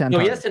has to have 10 No,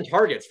 targets. he has 10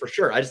 targets for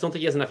sure. I just don't think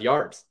he has enough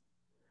yards.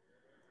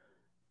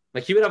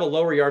 Like he would have a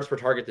lower yards per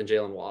target than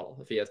Jalen Waddle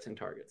if he has 10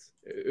 targets.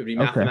 It would be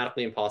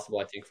mathematically impossible,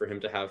 I think, for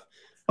him to have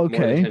more than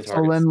 10 targets.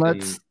 So then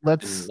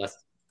let's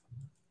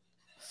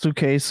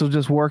okay, so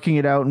just working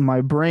it out in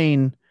my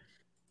brain.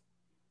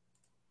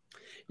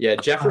 Yeah,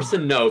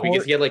 Jefferson, no,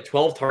 because he had like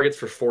 12 targets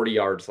for 40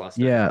 yards last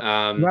night.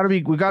 Yeah, we gotta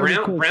be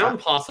Brown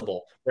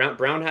possible.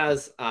 Brown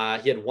has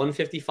he had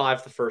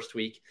 155 the first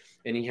week,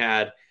 and he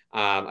had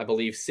I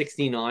believe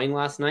 69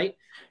 last night.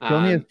 He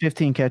only had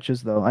 15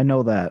 catches though. I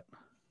know that.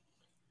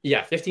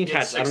 Yeah, 15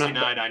 catches.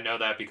 69. I know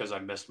that because I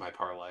missed my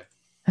parlay.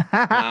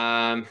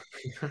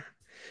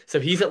 So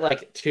he's at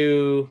like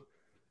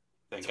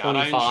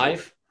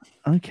 225.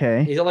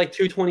 Okay. He's at like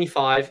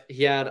 225.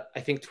 He had, I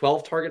think,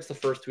 12 targets the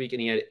first week,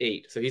 and he had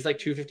 8. So he's like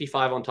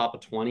 255 on top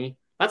of 20.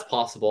 That's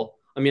possible.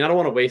 I mean, I don't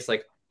want to waste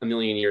like a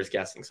million years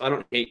guessing, so I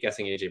don't hate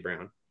guessing AJ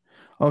Brown.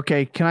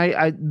 Okay, can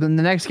I the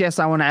next guess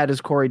I want to add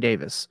is Corey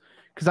Davis,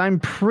 because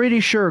I'm pretty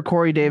sure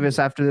Corey Davis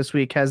after this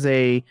week has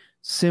a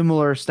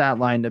similar stat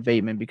line to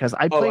Bateman, because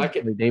I played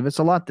Corey Davis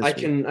a lot this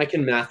week. I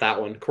can math that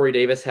one. Corey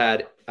Davis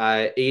had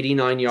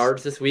 89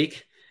 yards this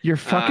week. Your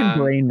fucking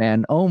brain,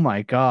 man. Oh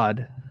my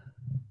god.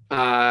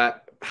 How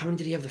many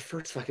did he have the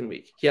first fucking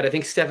week? He had, I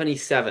think,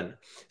 77.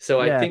 So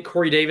I think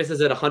Corey Davis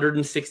is at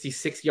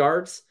 166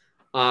 yards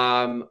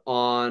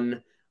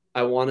on,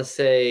 I want to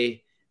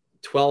say,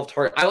 12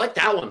 targets. I like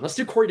that one. Let's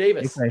do Corey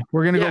Davis. Okay,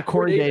 we're going to go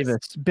Corey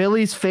Davis.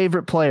 Billy's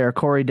favorite player,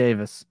 Corey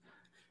Davis.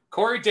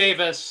 Corey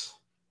Davis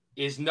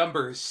is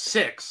number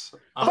 6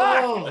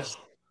 on the list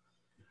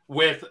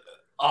with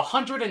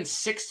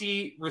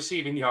 160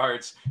 receiving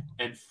yards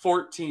and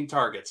 14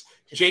 targets.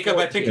 Jacob,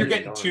 I think you're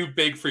getting too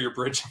big for your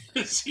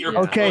bridges here.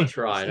 Okay,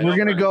 we're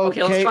going to go.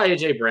 Okay, let's try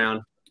AJ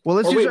Brown. Well,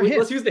 let's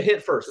use the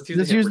hint first.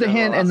 Let's use the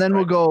hint, and then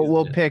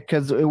we'll pick,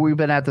 because we've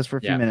been at this for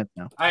a few minutes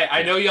now.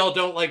 I know y'all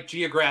don't like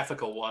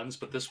geographical ones,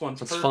 but this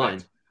one's perfect.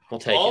 Fine. We'll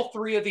take all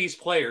 3 of these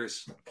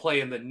players play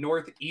in the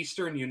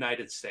northeastern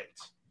United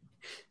States.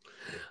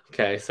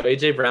 Okay, so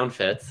AJ Brown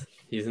fits.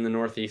 He's in the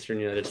northeastern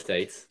United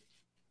States.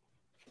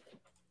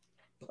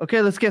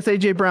 Okay, let's guess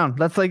AJ Brown.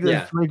 That's like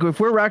if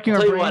we're racking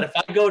our brain. What, if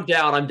I go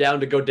down, I'm down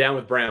to go down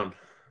with Brown.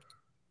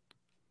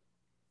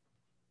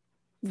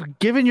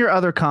 Given your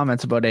other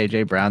comments about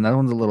AJ Brown, that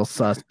one's a little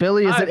sus.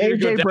 Billy, is it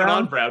AJ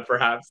Brown? Brown,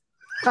 perhaps.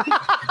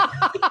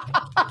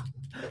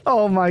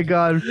 Oh my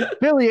God,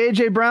 Billy,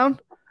 AJ Brown.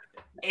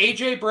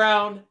 AJ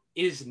Brown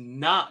is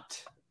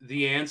not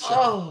the answer.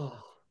 Oh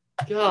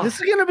God, this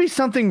is gonna be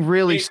something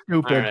really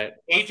stupid. All right.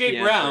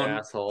 AJ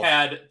Brown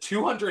had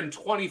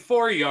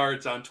 224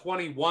 yards on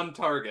 21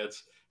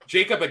 targets.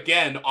 Jacob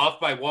again off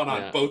by 1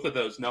 on both of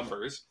those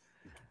numbers.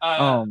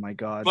 Oh my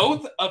God!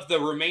 Both of the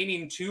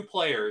remaining 2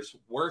 players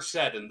were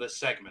said in this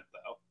segment,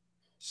 though.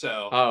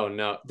 So, oh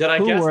no, did I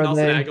guess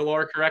Nelson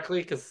Aguilar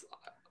correctly? Because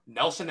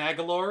Nelson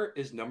Aguilar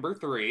is number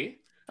 3. You should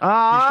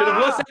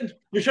have listened.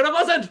 You should have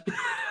listened.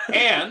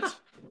 And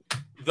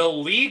the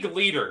league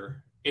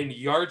leader in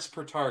yards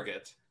per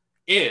target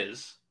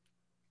is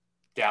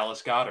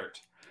Dallas Goedert.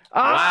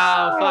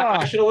 Wow,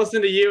 fuck. I should have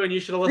listened to you, and you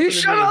should have listened to me.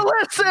 You should have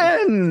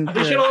listened.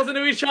 We should have listened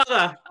to each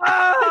other.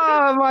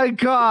 Oh, my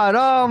God.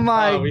 Oh,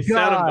 my God. We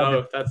said them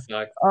both. That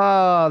sucks.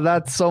 Oh,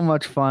 that's so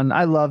much fun.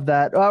 I love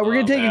that. We're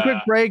going to take a quick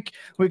break.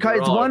 It's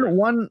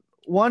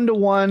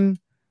 1-1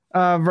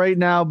 right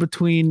now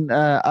between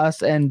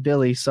us and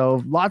Billy.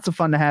 So lots of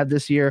fun to have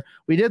this year.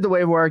 We did the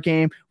waiver wire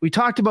game. We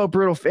talked about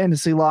brutal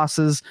fantasy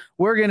losses.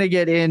 We're going to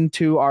get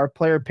into our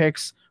player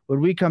picks when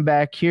we come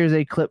back. Here's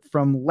a clip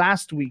from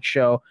last week's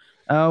show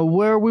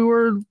where we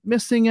were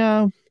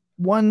missing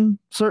one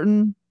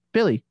certain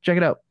Billy. Check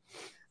it out.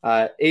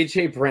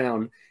 AJ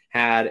Brown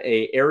had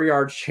a air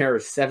yard share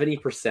of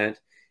 70%.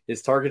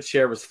 His target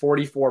share was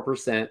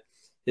 44%.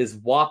 His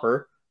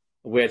Whopper,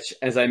 which,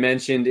 as I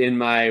mentioned in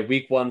my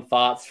week 1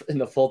 thoughts in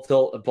the Full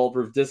Tilt of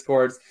Bulletproof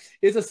Discords,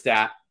 is a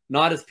stat,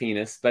 not his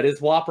penis, but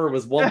his Whopper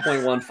was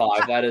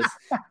 1.15. That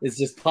is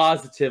just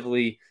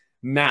positively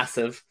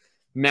massive.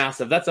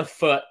 massive. That's a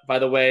foot, by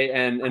the way,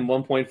 and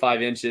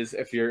 1.5 inches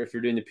if you're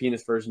doing the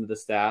penis version of the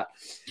stat.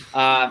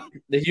 The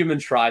human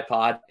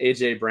tripod,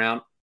 AJ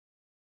Brown.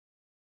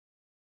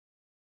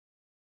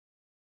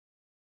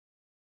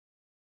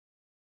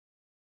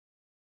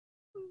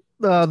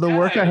 The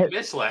work I had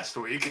missed last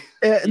week.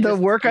 The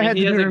work I had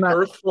to do tonight.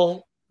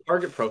 Girthful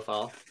target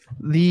profile.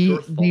 The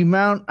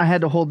amount I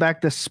had to hold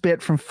back the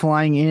spit from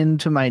flying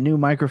into my new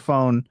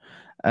microphone,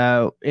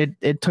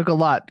 it took a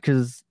lot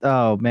because,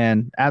 oh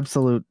man,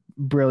 absolute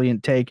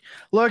brilliant take.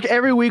 Look,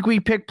 every week we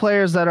pick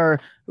players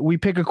we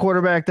pick a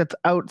quarterback that's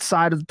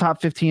outside of the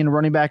top 15,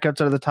 running back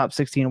outside of the top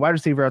 16, wide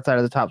receiver outside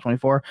of the top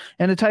 24,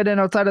 and a tight end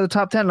outside of the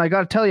top 10. And I got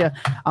to tell you,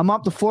 I'm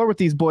up the floor with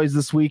these boys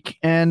this week,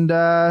 and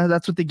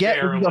that's what they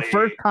get. This is the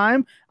first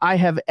time I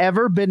have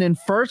ever been in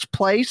first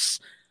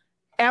place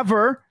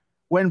ever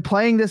when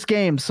playing this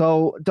game.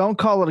 So don't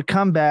call it a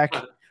comeback.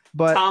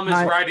 But Tom is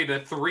riding a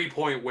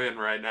 3-point win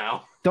right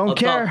now. I'll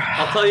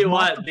tell you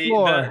what,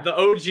 the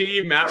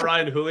OG Matt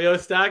Ryan Julio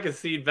stack has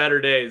seen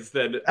better days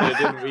than it did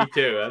in week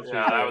 2.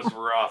 That was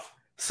rough.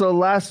 So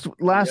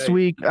last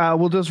week,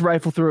 we'll just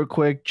rifle through it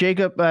quick.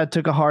 Jacob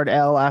took a hard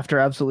L after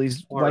absolutely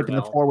wiping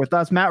the floor with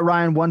us. Matt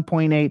Ryan,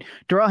 1.8.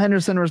 Darrell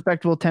Henderson,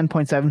 respectable,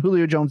 10.7.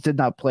 Julio Jones did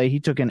not play. He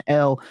took an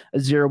L, a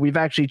 0. We've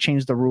actually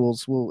changed the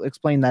rules. We'll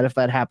explain that if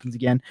that happens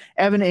again.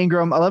 Evan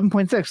Ingram,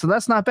 11.6. So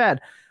that's not bad.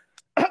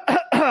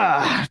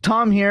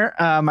 Tom here,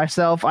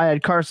 myself, I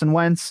had Carson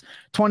Wentz,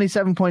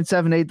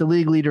 27.78, the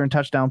league leader in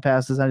touchdown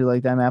passes. How do you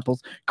like them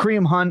apples?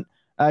 Kareem Hunt,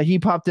 he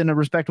popped in a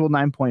respectable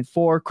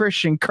 9.4.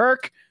 Christian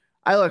Kirk,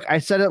 I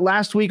said it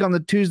last week on the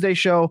Tuesday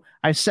show.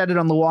 I said it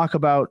on the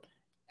walkabout.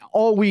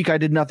 All week I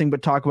did nothing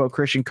but talk about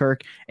Christian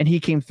Kirk, and he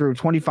came through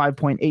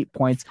 25.8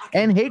 points.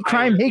 And Hate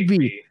Crime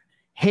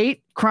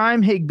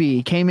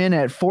Higbee came in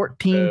at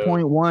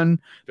 14.1.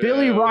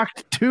 Billy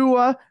rocked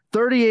Tua,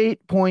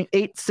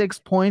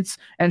 38.86 points.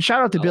 And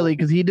shout out to Billy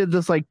because he did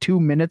this like 2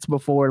 minutes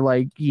before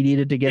he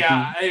needed to get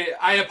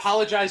I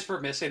apologize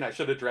for missing. I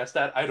should address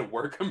that. I had a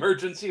work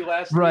emergency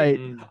last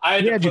week. I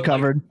had to put you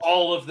covered.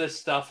 All of this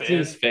stuff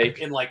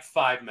in like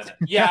 5 minutes.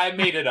 Yeah, I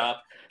made it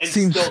up and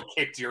still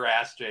kicked your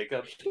ass,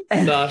 Jacob.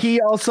 He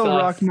also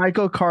rocked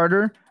Michael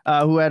Carter,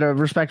 who had a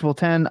respectable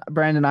 10,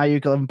 Brandon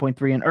Ayuk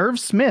 11.3, and Irv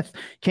Smith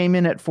came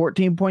in at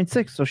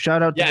 14.6. So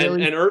shout out to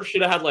Billy. And Irv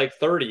should have had like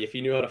 30 if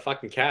he knew how to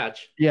fucking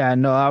catch. Yeah,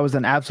 no, that was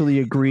an absolutely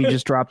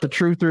egregious drop. The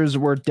truthers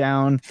were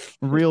down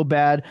real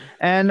bad.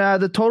 And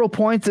the total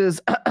points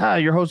is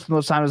your host with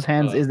most time in his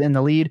hands is in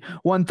the lead,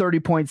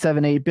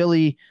 130.78.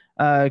 Billy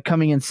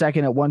coming in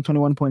second at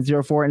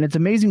 121.04. And it's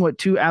amazing what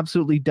two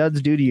absolutely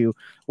duds do to you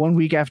 1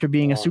 week after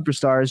being a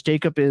superstar, as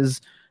Jacob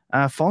is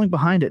falling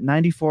behind at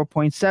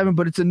 94.7,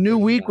 but it's a new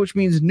week, which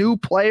means new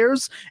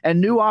players and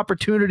new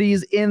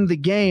opportunities in the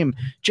game.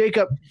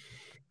 Jacob,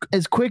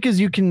 as quick as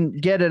you can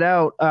get it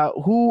out,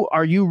 who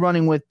are you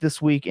running with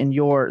this week in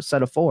your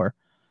set of 4?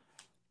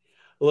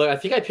 Look, I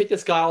think I picked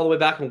this guy all the way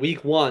back in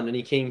week 1, and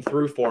he came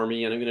through for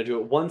me, and I'm going to do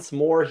it once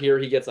more here.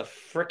 He gets a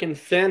freaking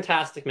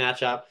fantastic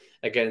matchup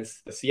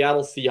against the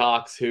Seattle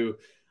Seahawks, who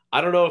I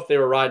don't know if they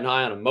were riding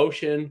high on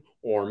emotion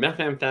or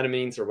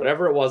methamphetamines or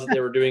whatever it was that they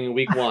were doing in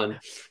week 1,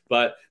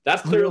 but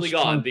that's clearly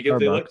gone because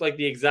they look like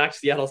the exact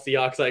Seattle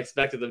Seahawks I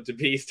expected them to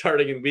be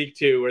starting in week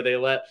 2, where they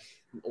let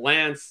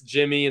Lance,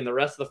 Jimmy, and the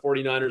rest of the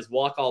 49ers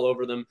walk all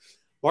over them.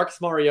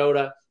 Marcus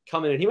Mariota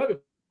coming in. He might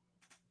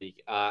be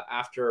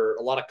after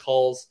a lot of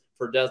calls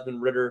for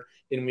Desmond Ridder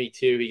in week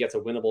 2. He gets a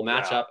winnable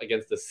matchup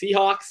against the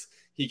Seahawks.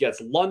 He gets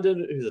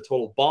London, who's a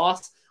total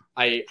boss.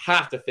 I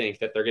have to think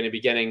that they're going to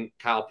be getting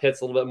Kyle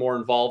Pitts a little bit more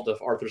involved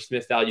if Arthur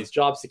Smith values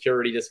job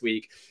security this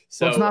week.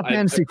 So it's not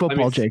fantasy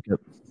football,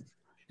 Jacob.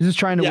 He's just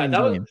trying to win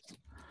games.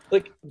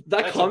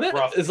 That comment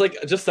is like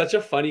just such a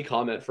funny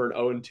comment for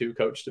an 0-2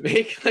 coach to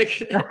make.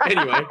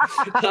 Anyway,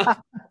 I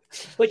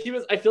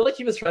feel like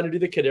he was trying to do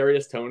the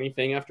Kadarius Toney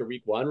thing after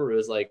week 1, where it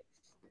was like,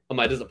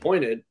 am I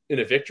disappointed in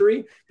a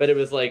victory? But it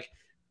was like,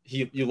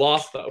 you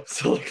lost though.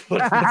 So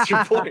what's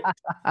your point?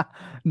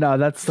 No,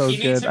 that's so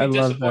good. I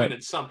love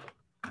that. Something.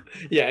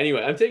 Yeah,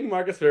 anyway, I'm taking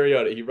Marcus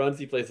Mariota.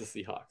 He plays the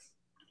Seahawks.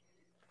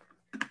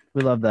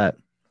 We love that.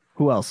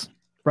 Who else?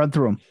 Run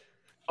through them.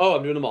 Oh,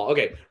 I'm doing them all.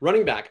 Okay,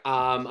 running back.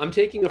 I'm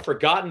taking a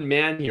forgotten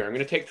man here. I'm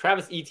going to take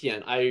Travis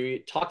Etienne.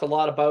 I talked a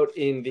lot about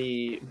in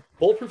the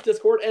Bulletproof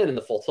Discord and in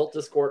the Full Tilt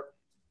Discord.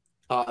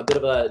 A bit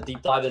of a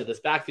deep dive into this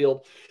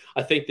backfield.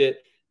 I think that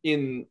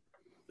in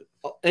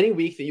any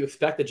week that you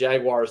expect the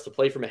Jaguars to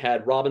play from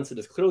ahead, Robinson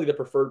is clearly the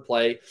preferred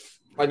play.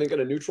 I think in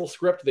a neutral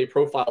script, they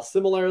profile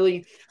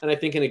similarly. And I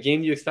think in a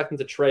game you expect them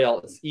to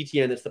trail, it's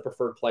Etienne that's the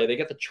preferred play. They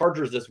get the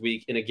Chargers this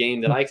week in a game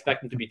that I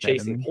expect them to be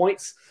chasing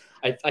points.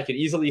 I could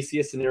easily see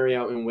a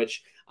scenario in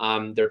which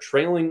they're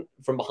trailing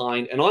from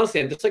behind. And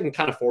honestly, I'm just looking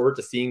kind of forward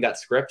to seeing that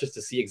script just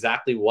to see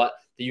exactly what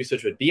the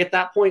usage would be at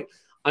that point.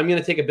 I'm going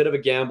to take a bit of a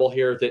gamble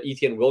here that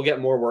Etienne will get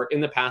more work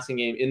in the passing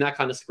game in that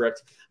kind of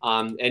script.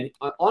 And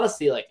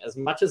honestly, as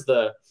much as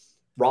the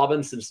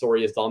Robinson's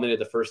story has dominated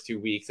the first 2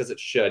 weeks, as it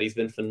should. He's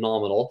been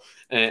phenomenal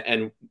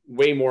and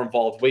way more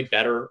involved, way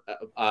better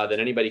than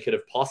anybody could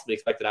have possibly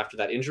expected after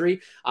that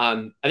injury.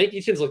 I think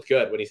Etienne's looked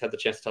good when he's had the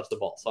chance to touch the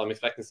ball, so I'm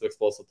expecting some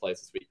explosive plays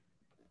this week.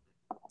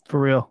 For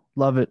real.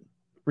 Love it.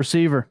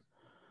 Receiver.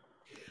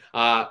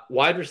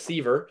 Wide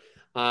receiver,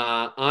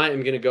 I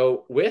am going to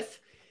go with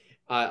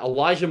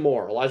Elijah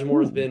Moore. Elijah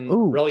Moore has been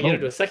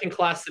relegated to a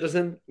second-class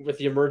citizen with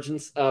the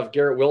emergence of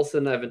Garrett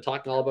Wilson. I've been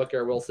talking all about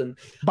Garrett Wilson.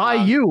 By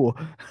you.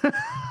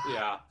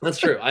 Yeah, that's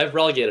true. I've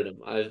relegated him.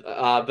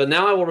 But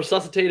now I will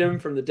resuscitate him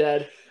from the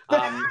dead.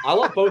 I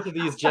love both of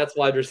these Jets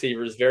wide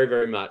receivers very,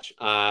 very much.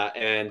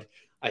 And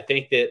I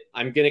think that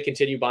I'm going to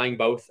continue buying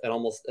both at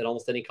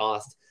almost any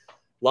cost.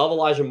 Love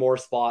Elijah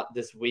Moore's spot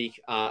this week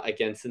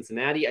against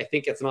Cincinnati. I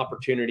think it's an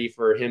opportunity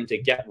for him to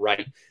get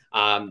right.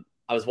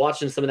 I was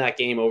watching some of that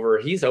game over.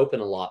 He's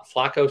open a lot.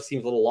 Flacco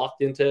seems a little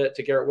locked into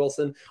Garrett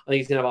Wilson. I think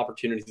he's going to have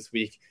opportunities this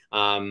week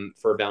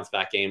for a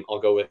bounce-back game.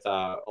 I'll go with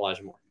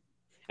Elijah Moore.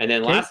 And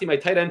then lastly, my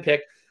tight end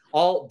pick,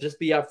 I'll just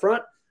be up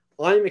front.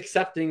 I'm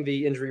accepting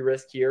the injury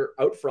risk here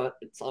out front.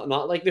 It's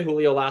not like the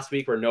Julio last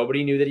week where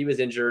nobody knew that he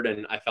was injured,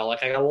 and I felt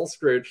like I got a little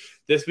screwed.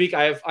 This week,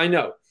 I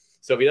know.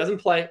 So if he doesn't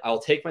play,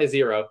 I'll take my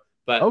 0.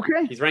 But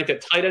he's ranked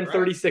at tight end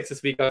 36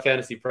 this week on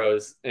Fantasy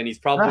Pros, and he's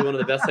probably one of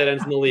the best tight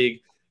ends in the league.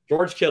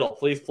 George Kittle,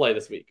 please play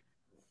this week.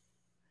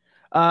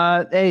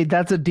 Hey,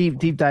 that's a deep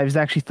dive. He's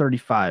actually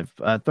 35.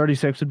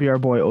 36 would be our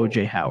boy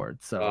OJ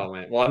Howard. So,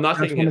 man. Well, I'm not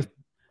taking him.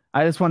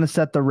 I just want to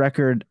set the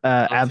record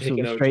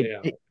absolutely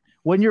straight.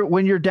 When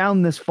you're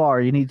down this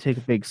far, you need to take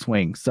a big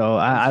swing. So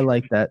I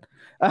like that.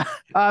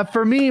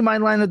 For me, my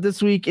lineup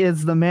this week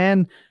is the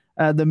man,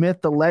 the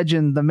myth, the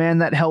legend, the man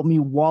that helped me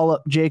wall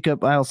up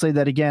Jacob. I'll say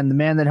that again. The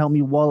man that helped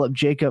me wall up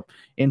Jacob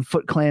in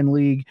Foot Clan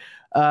League.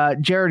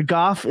 Jared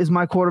Goff is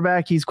my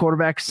quarterback. He's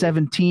quarterback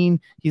 17.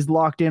 He's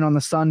locked in on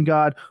the Sun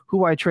God,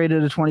 who I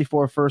traded a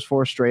 24 first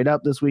for straight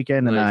up this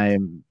weekend, and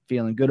I'm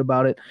feeling good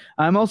about it.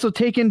 I'm also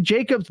taking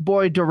Jacob's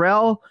boy,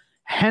 Darrell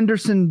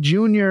Henderson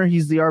Jr.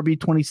 He's the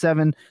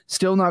RB27.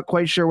 Still not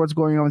quite sure what's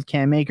going on with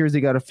Cam Akers. He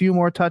got a few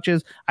more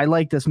touches. I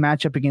like this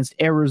matchup against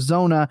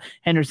Arizona.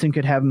 Henderson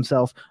could have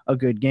himself a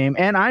good game.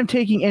 And I'm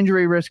taking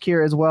injury risk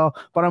here as well,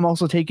 but I'm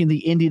also taking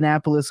the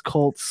Indianapolis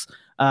Colts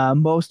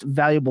most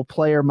valuable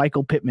player,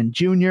 Michael Pittman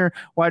Jr.,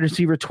 wide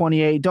receiver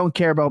 28. Don't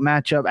care about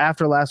matchup.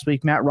 After last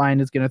week, Matt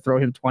Ryan is going to throw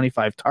him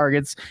 25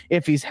 targets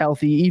if he's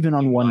healthy, even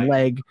on one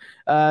leg.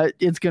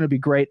 It's going to be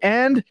great.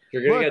 And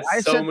you're going to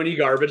get so many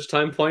garbage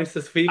time points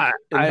this week.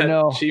 I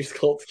know. Chiefs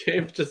Colts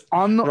game. Just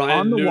on the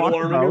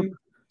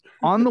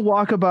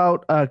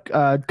walkabout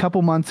a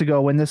couple months ago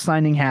when this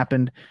signing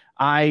happened,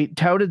 I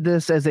touted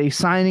this as a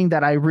signing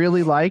that I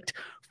really liked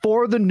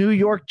for the New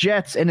York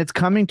Jets, and it's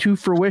coming to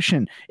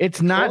fruition.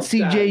 It's not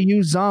CJ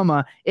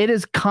Uzomah. It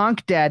is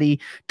Conk Daddy,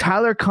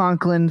 Tyler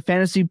Conklin,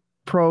 Fantasy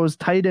Pros,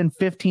 tight end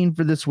 15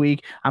 for this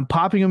week. I'm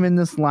popping him in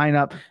this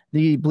lineup.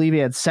 I believe he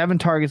had 7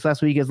 targets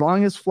last week. As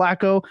long as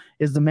Flacco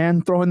is the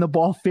man throwing the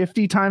ball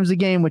 50 times a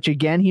game, which,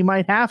 again, he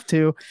might have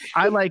to,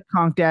 I like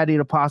Conk Daddy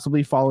to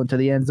possibly fall into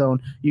the end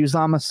zone.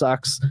 Uzomah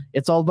sucks.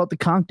 It's all about the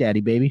Conk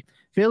Daddy, baby.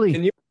 Philly.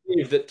 Can you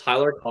believe that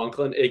Tyler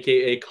Conklin,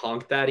 a.k.a.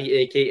 Conk Daddy,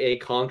 a.k.a.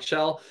 Conk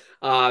Shell,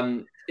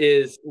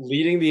 is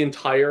leading the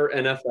entire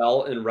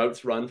NFL in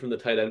routes run from the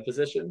tight end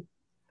position?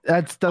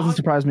 That doesn't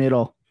surprise me at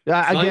all.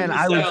 Again,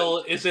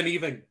 isn't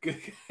even good.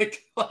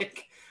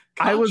 Like,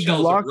 I was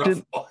locked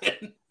in.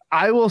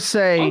 I will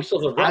say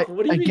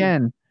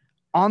again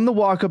on the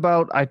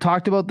walkabout. I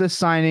talked about this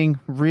signing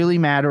really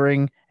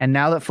mattering, and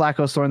now that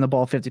Flacco's throwing the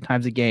ball 50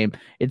 times a game,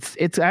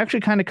 it's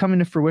actually kind of coming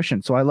to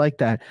fruition. So I like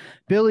that.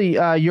 Billy,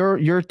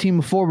 your team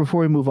before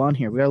we move on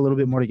here, we got a little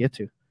bit more to get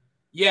to.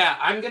 Yeah,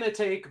 I'm going to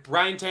take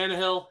Ryan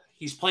Tannehill.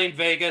 He's playing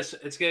Vegas.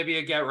 It's going to be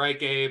a get-right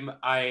game.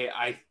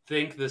 I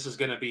think this is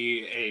going to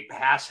be a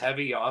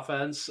pass-heavy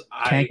offense.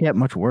 Can't get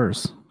much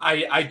worse.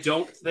 I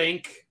don't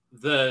think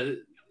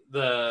the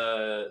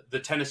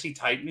Tennessee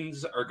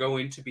Titans are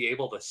going to be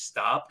able to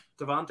stop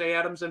Devontae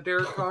Adams and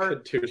Derek Carr.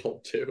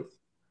 Conkadoodle too.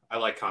 I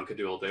like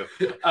Conkadoodle too.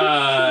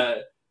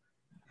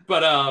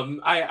 But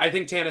I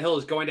think Tannehill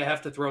is going to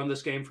have to throw in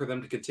this game for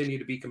them to continue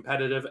to be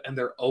competitive, and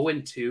they're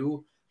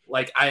 0-2.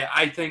 Like,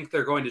 I think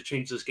they're going to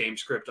change this game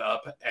script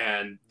up,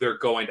 and they're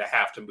going to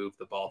have to move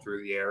the ball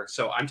through the air.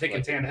 So I'm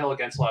taking Tannehill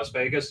against Las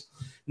Vegas.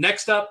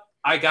 Next up,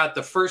 I got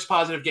the first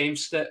positive game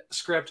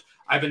script.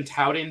 I've been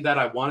touting that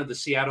I wanted the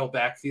Seattle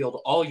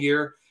backfield all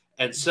year,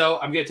 and so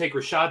I'm going to take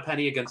Rashad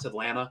Penny against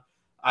Atlanta.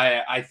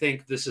 I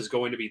think this is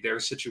going to be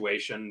their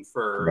situation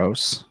for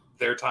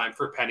their time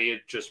for Penny to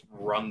just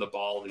run the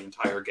ball the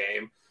entire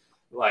game.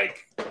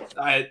 Like,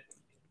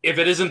 if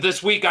it isn't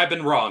this week, I've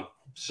been wrong.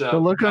 So the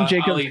look on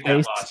Jacob's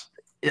face,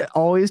 it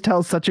always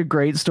tells such a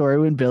great story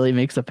when Billy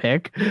makes a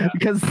pick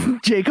because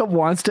Jacob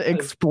wants to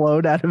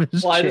explode out of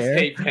his chair. I just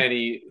hate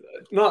Penny.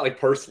 Not like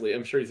personally.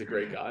 I'm sure he's a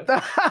great guy.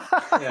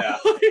 Yeah.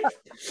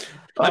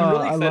 I'm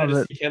really excited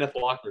to see Kenneth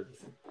Walker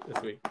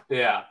this week.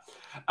 Yeah.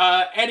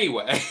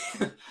 Anyway,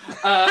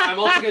 I'm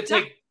also going to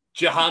take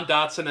Jahan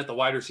Dotson at the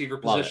wide receiver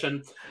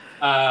position.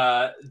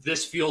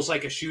 This feels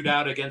like a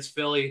shootout against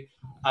Philly.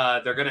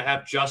 They're going to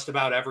have just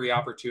about every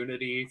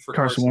opportunity for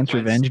Carson Wentz to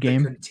revenge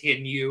game.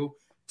 continue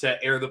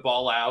to air the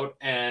ball out,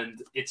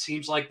 and it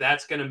seems like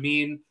that's going to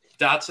mean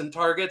Dotson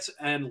targets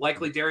and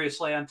likely Darius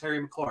Slay on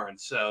Terry McLaurin.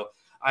 So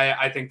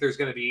I think there's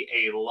going to be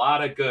a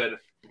lot of good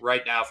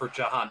right now for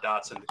Jahan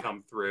Dotson to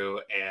come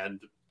through and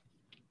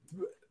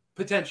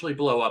potentially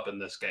blow up in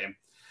this game.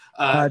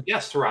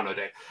 Yes, Toronto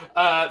Dave.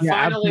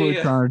 Finally,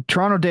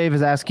 Toronto Dave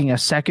is asking a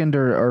second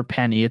or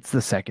Penny. It's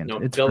the second. No,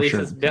 it's Billy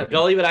sure. says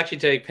Billy would actually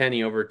take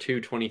Penny over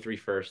 223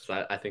 first.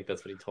 I think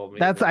that's what he told me.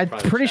 I'm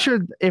pretty sure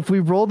if we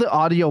roll the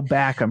audio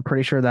back, I'm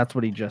pretty sure that's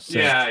what he just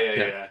said.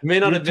 Yeah. May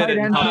not admit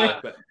it,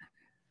 but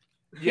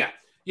yeah.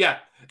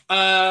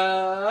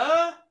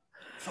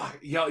 Fuck,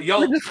 y'all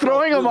We're just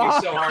throwing them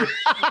off so hard.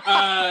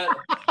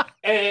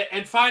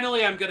 And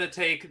finally, I'm going to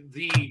take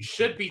the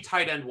should-be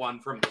tight end one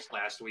from this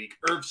last week,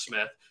 Irv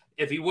Smith,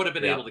 if he would have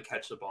been able to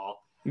catch the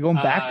ball. You're going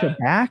back to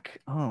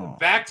back? Oh.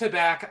 Back to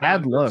back.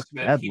 Bad look.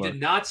 He did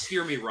not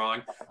steer me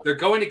wrong. They're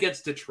going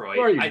against Detroit.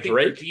 I think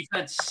their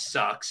defense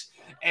sucks.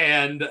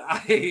 And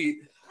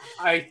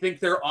I think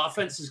their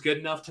offense is good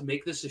enough to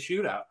make this a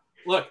shootout.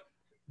 Look,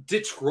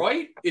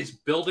 Detroit is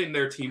building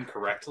their team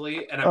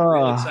correctly, and I'm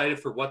real excited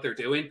for what they're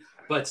doing,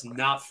 but it's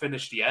not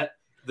finished yet.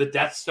 The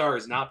Death Star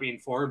is not being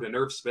formed, and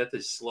Irv Smith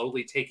is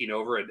slowly taking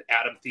over an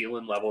Adam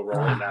Thielen level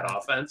role in that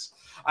offense.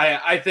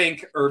 I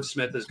think Irv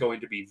Smith is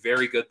going to be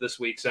very good this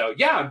week. So,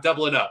 yeah, I'm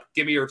doubling up.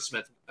 Give me Irv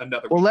Smith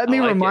another week. Well, let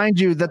me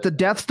remind you that the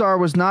Death Star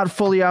was not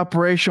fully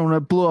operational when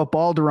it blew up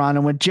Alderaan,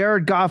 and when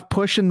Jared Goff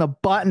pushing the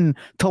button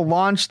to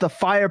launch the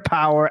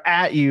firepower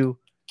at you,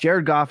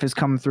 Jared Goff is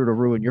coming through to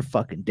ruin your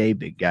fucking day,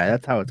 big guy.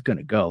 That's how it's going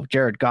to go.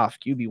 Jared Goff,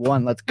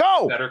 QB1, let's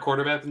go. Better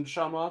quarterback than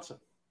Deshaun Watson.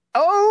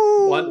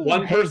 Oh,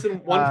 one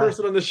person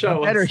on the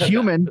show. Better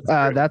human,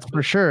 that's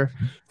for sure.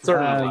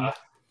 Certainly.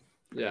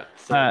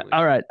 Certainly.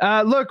 All right.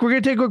 Look, we're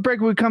going to take a quick break.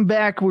 When we come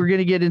back, we're going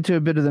to get into a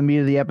bit of the meat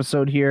of the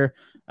episode here.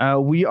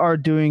 We are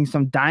doing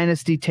some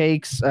dynasty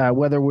takes,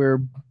 whether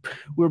we're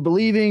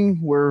believing,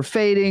 we're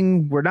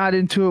fading, we're not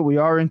into it, we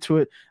are into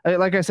it.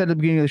 Like I said at the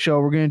beginning of the show,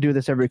 we're going to do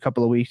this every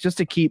couple of weeks just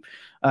to keep,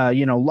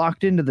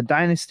 locked into the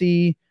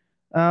dynasty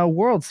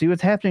world, see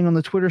what's happening on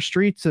the Twitter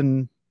streets,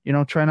 and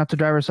try not to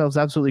drive ourselves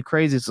absolutely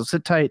crazy. So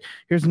sit tight.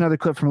 Here's another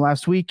clip from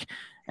last week,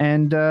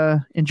 and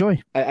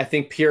enjoy. I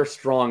think Pierre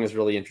Strong is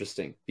really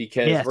interesting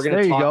because we're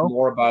going to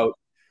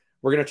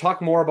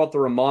talk more about the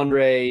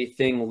Ramondre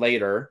thing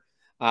later.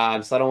 So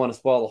I don't want to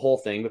spoil the whole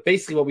thing, but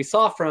basically what we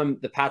saw from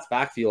the Pats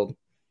backfield,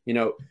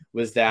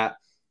 was that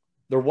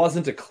there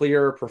wasn't a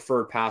clear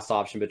preferred pass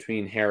option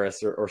between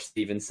Harris or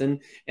Stevenson,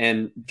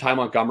 and Ty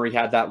Montgomery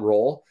had that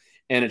role.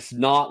 And it's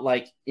not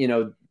like,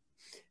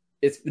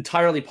 it's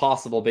entirely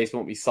possible based on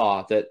what we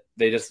saw that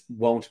they just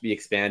won't be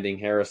expanding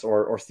Harris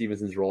or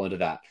Stevenson's role into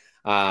that.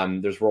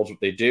 There's worlds where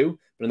they do,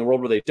 but in the world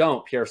where they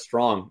don't, Pierre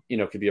Strong,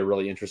 could be a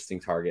really interesting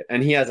target.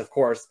 And he has, of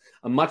course,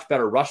 a much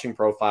better rushing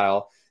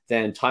profile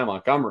than Ty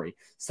Montgomery,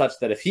 such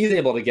that if he's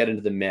able to get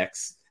into the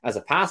mix as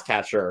a pass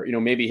catcher,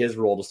 maybe his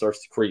role just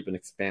starts to creep and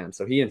expand.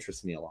 So he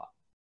interests me a lot.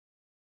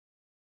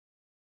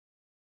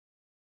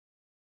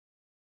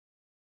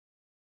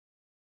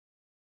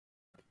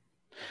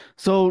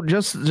 So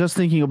just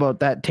thinking about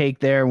that take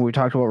there when we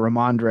talked about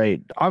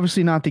Ramondre,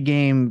 obviously not the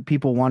game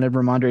people wanted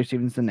Ramondre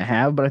Stevenson to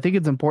have, but I think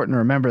it's important to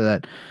remember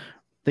that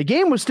the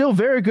game was still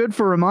very good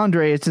for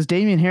Ramondre. It's just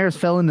Damian Harris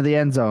fell into the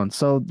end zone.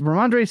 So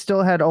Ramondre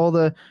still had all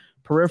the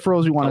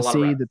peripherals you want to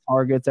see, the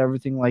targets,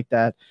 everything like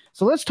that.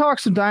 So let's talk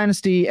some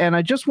dynasty, and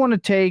I just want to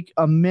take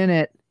a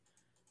minute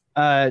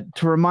to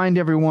remind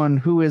everyone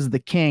who is the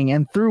king.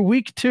 And through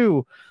week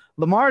 2,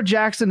 Lamar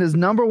Jackson is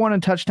number 1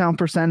 in touchdown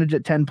percentage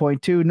at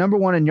 10.2, number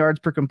 1 in yards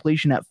per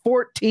completion at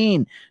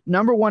 14,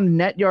 number 1 in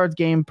net yards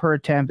game per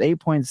attempt,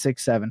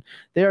 8.67.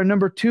 They are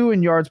number 2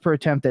 in yards per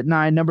attempt at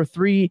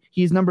 9.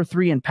 He's number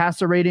 3 in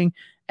passer rating,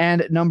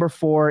 and number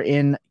 4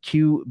 in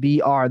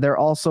QBR. They're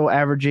also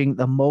averaging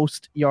the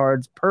most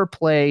yards per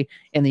play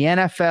in the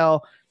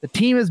NFL. The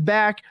team is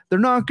back. They're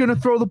not going to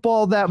throw the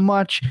ball that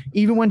much.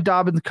 Even when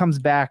Dobbins comes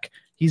back,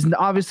 he's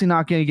obviously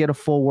not going to get a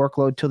full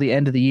workload till the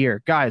end of the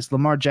year. Guys,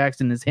 Lamar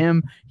Jackson is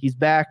him. He's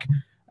back.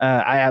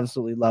 I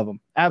absolutely love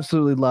him.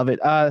 Absolutely love it.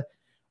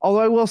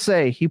 Although I will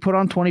say he put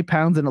on 20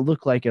 pounds and it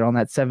looked like it on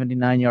that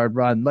 79-yard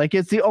run. Like,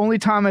 it's the only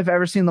time I've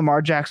ever seen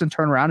Lamar Jackson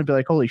turn around and be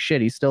like, holy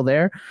shit, he's still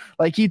there.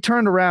 Like, he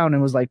turned around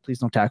and was like, please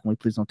don't tackle me.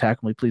 Please don't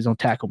tackle me. Please don't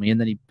tackle me. And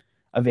then he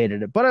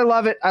evaded it. But I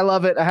love it. I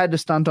love it. I had to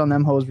stunt on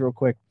them hoes real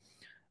quick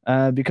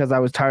because I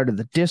was tired of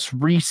the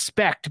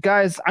disrespect.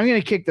 Guys, I'm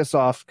going to kick this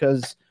off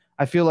because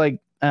I feel like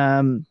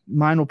mine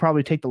will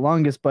probably take the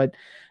longest, but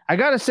I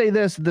got to say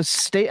this, the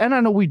state, and I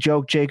know we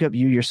joke, Jacob,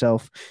 you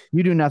yourself,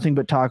 you do nothing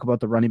but talk about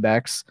the running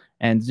backs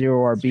and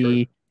zero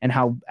RB and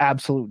how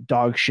absolute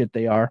dog shit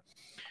they are.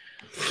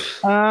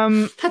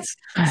 That's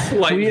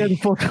slightly. We had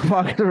full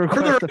talk for the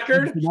record,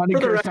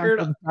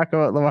 talk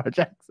about Lamar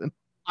Jackson.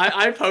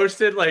 I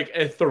posted like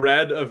a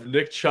thread of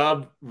Nick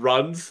Chubb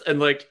runs, and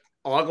like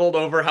ogled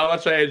over how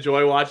much I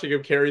enjoy watching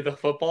him carry the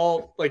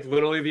football, like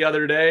literally the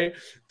other day.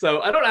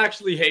 So I don't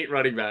actually hate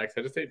running backs.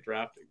 I just hate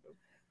drafting them.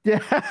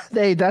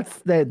 Yeah,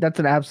 that's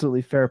an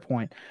absolutely fair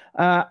point.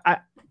 I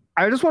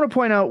just want to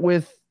point out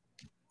with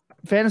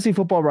fantasy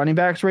football running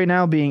backs right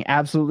now being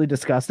absolutely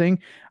disgusting.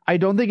 I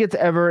don't think it's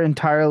ever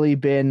entirely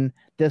been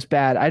this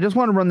bad. I just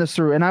want to run this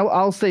through, and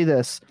I'll say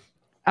this.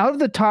 Out of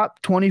the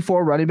top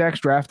 24 running backs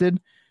drafted,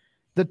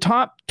 the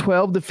top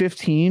 12 to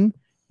 15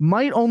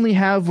 might only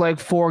have like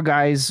 4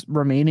 guys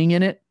remaining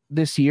in it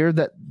this year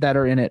that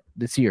are in it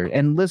this year.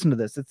 And listen to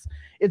this.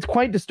 It's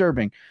quite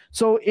disturbing.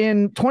 So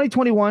in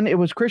 2021, it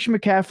was Christian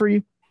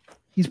McCaffrey.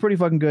 He's pretty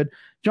fucking good.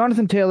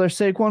 Jonathan Taylor,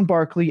 Saquon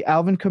Barkley,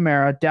 Alvin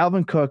Kamara,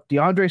 Dalvin Cook,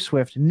 DeAndre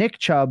Swift, Nick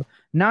Chubb,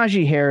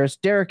 Najee Harris,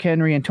 Derrick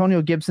Henry,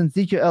 Antonio Gibson,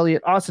 Ezekiel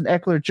Elliott, Austin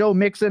Eckler, Joe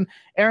Mixon,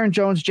 Aaron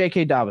Jones,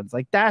 J.K. Dobbins.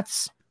 Like,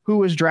 that's who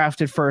was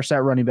drafted first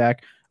at running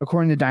back,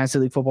 according to Dynasty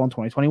League Football in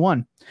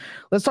 2021.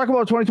 Let's talk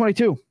about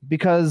 2022,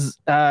 because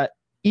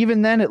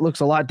even then it looks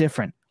a lot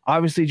different.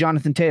 Obviously,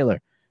 Jonathan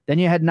Taylor. Then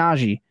you had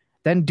Najee.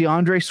 Then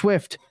DeAndre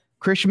Swift,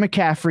 Christian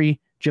McCaffrey,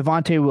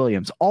 Javonte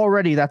Williams.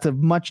 Already, that's a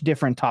much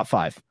different top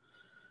 5.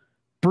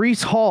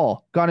 Breece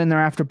Hall got in there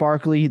after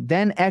Barkley.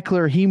 Then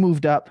Eckler, he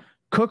moved up.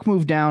 Cook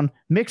moved down.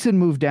 Mixon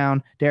moved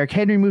down. Derrick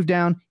Henry moved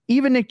down.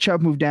 Even Nick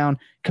Chubb moved down.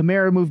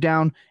 Kamara moved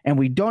down. And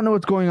we don't know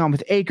what's going on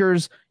with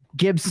Akers,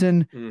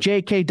 Gibson,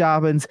 J.K.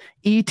 Dobbins,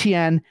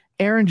 ETN.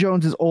 Aaron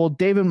Jones is old.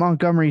 David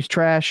Montgomery's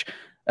trash.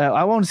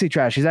 I won't say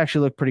trash. He's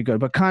actually looked pretty good.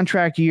 But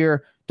contract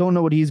year, don't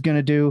know what he's going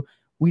to do.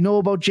 We know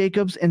about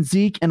Jacobs and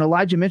Zeke and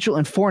Elijah Mitchell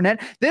and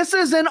Fournette. This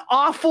is an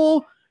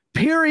awful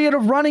period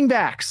of running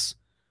backs.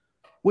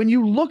 When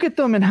you look at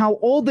them and how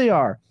old they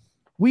are,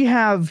 we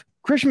have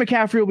Christian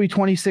McCaffrey will be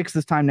 26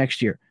 this time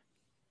next year.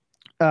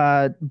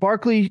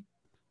 Barkley,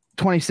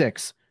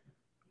 26.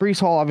 Breece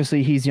Hall,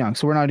 obviously, he's young,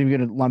 so we're not even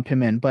going to lump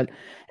him in. But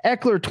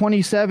Eckler,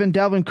 27.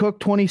 Dalvin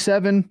Cook,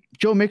 27.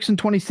 Joe Mixon,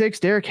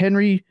 26. Derrick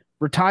Henry,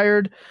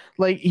 retired.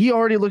 Like, he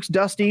already looks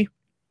dusty.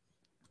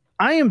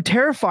 I am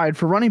terrified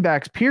for running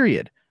backs,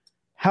 period.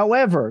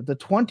 However, the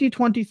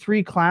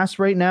 2023 class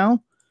right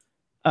now,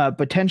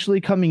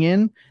 potentially coming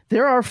in,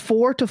 there are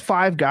 4 to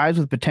 5 guys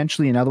with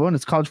potentially another one.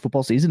 It's college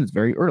football season. It's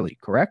very early,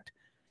 correct?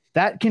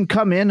 That can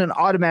come in and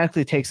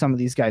automatically take some of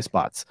these guys'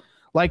 spots,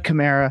 like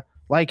Kamara,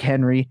 like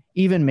Henry,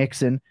 even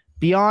Mixon.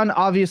 Beyond,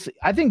 obviously,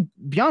 I think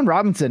Beyond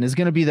Robinson is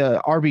going to be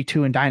the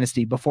RB2 in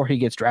Dynasty before he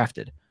gets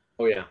drafted.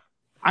 Oh, yeah.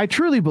 I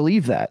truly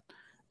believe that.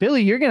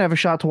 Billy, you're going to have a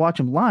shot to watch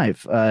him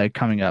live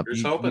coming up.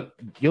 Here's hoping.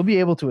 You'll be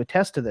able to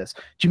attest to this.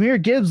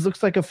 Jahmyr Gibbs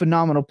looks like a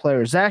phenomenal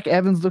player. Zach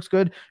Evans looks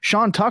good.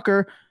 Sean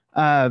Tucker,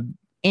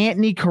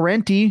 Anthony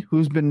Correnti,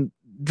 who's been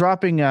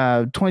dropping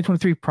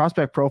 2023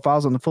 prospect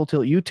profiles on the Full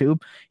Tilt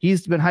YouTube.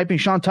 He's been hyping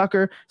Sean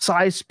Tucker,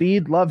 size,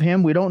 speed, love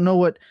him. We don't know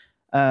what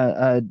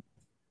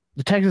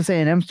the Texas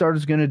A&M starter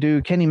is going to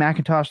do. Kenny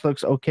McIntosh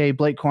looks okay.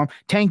 Blake Corum,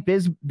 Tank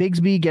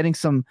Bigsby getting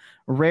some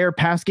rare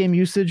pass game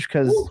usage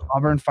because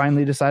Auburn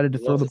finally decided to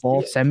throw the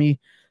ball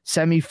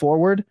semi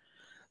forward.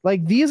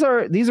 Like, these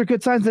are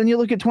good signs. Then you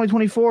look at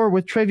 2024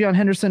 with Travion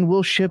Henderson,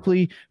 Will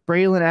Shipley,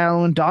 Braylon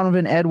Allen,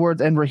 Donovan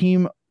Edwards, and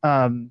Raheem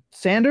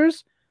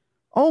Sanders.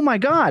 Oh my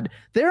God.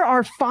 There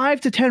are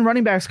 5 to 10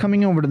 running backs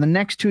coming over to the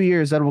next 2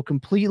 years that will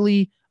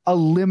completely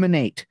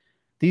eliminate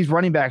these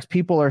running backs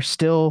people are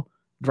still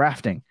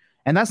drafting.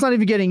 And that's not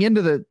even getting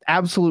into the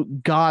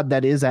absolute god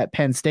that is at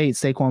Penn State,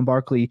 Saquon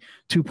Barkley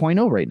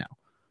 2.0 right now.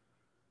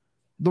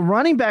 The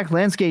running back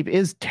landscape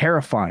is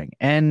terrifying.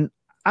 And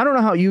I don't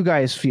know how you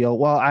guys feel.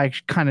 Well, I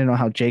kind of know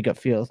how Jacob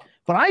feels,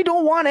 but I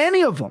don't want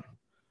any of them.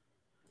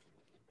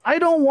 I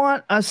don't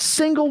want a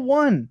single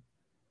one.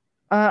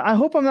 I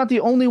hope I'm not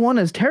the only one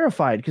as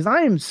terrified, because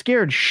I am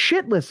scared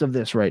shitless of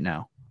this right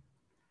now.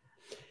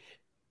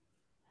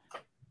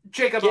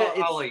 Jacob, Yeah,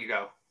 I'll let you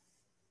go.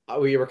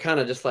 We were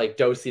kind of just like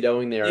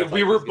do-si-doing there. Yeah,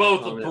 we were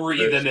both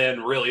breathing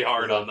in really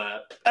hard on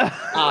that.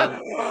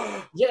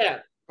 Yeah,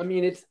 I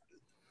mean,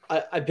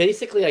 I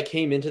basically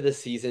came into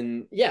this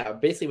season,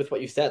 basically with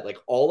what you said, like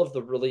all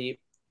the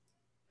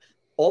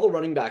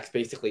running backs,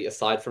 basically,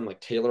 aside from like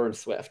Taylor and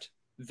Swift,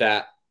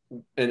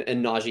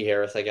 and Najee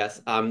Harris, I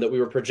guess, that we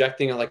were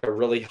projecting at like a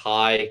really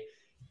high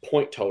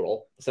point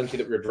total, essentially,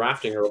 that we were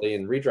drafting early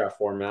in redraft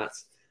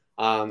formats,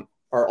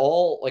 are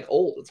all like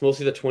old. It's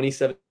mostly the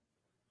 27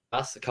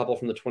 class, a couple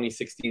from the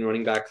 2016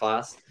 running back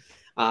class.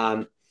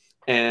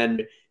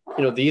 And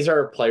these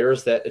are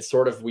players that it's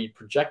sort of, we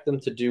project them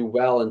to do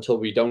well until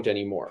we don't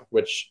anymore,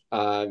 which,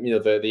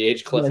 the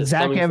age cliff is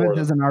Zach coming Evans for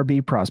them. is an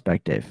RB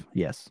prospect, Dave.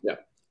 Yes. Yeah.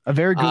 A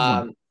very good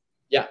one.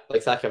 Yeah,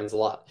 like Zach Evans a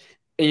lot.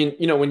 And,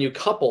 when you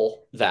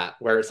couple that,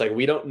 where it's like,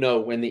 we don't know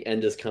when the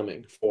end is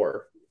coming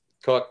for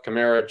Cook,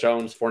 Kamara,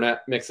 Jones, Fournette,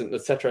 Mixon,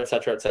 et cetera, et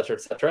cetera, et cetera,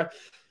 et cetera.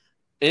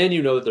 And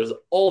that there's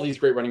all these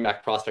great running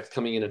back prospects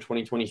coming in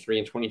 2023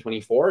 and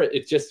 2024.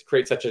 It just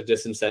creates such a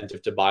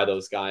disincentive to buy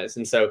those guys.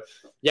 And so,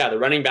 the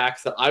running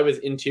backs that I was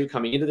into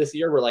coming into this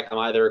year were like, I'm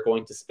either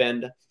going to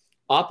spend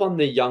up on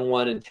the young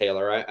one and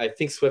Taylor. I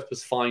think Swift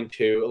was fine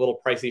too, a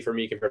little pricey for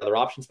me compared to other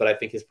options, but I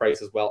think his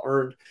price is well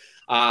earned.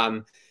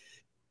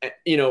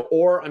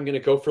 or I'm going to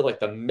go for like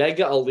the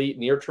mega elite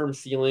near-term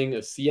ceiling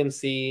of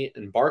CMC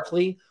and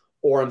Barkley,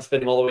 or I'm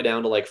spending all the way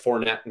down to like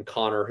Fournette and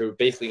Connor, who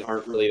basically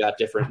aren't really that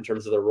different in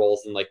terms of their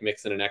roles than like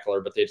Mixon and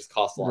Eckler, but they just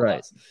cost a lot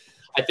less.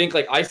 I think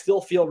like I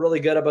still feel really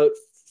good about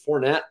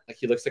Fournette. Like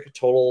he looks like a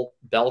total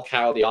bell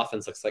cow. The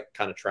offense looks like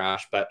kind of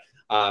trash, but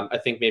I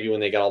think maybe when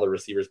they get all the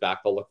receivers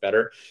back, they'll look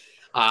better.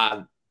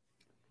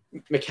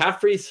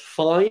 McCaffrey's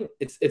fine.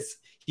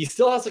 He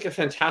still has like a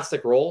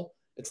fantastic role.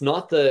 It's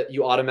not that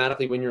you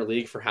automatically win your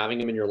league for having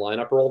him in your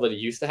lineup role that he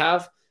used to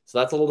have. So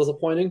that's a little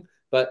disappointing,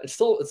 but it's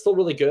still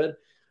really good.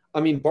 I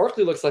mean,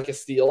 Barkley looks like a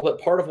steal,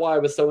 but part of why I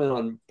was so in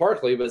on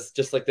Barkley was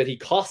just like that he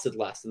costed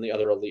less than the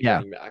other elite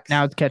running backs.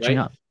 Now it's catching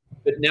up.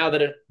 But now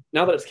that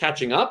it's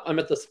catching up, I'm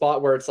at the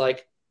spot where it's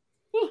like,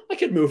 well, I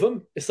could move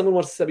him. If someone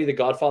wants to send me the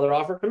Godfather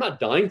offer, I'm not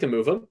dying to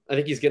move him. I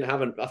think he's going to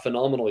have a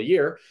phenomenal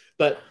year.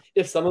 But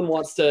if someone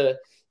wants to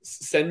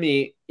send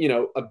me,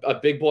 a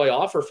big boy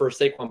offer for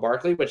Saquon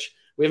Barkley, which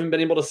we haven't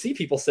been able to see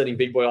people sending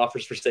big boy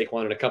offers for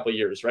Saquon in a couple of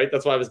years, right?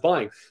 That's why I was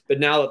buying. But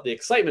now that the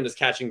excitement is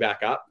catching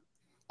back up,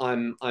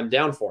 I'm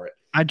down for it.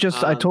 I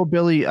told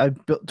Billy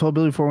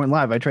before we went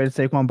live, I traded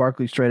Saquon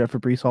Barkley straight up for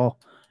Breece Hall.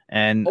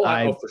 And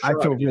I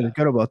feel really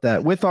good about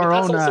that. With our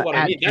own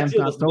that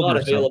deal was not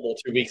available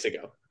 2 weeks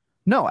ago.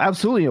 No,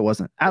 absolutely it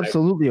wasn't.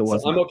 Absolutely it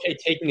wasn't. So I'm okay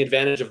taking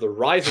advantage of the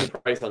rising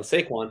price on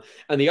Saquon.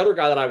 And the other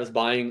guy that I was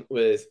buying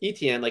was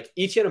Etienne. Like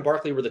Etienne and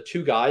Barkley were the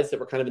two guys that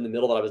were kind of in the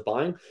middle that I was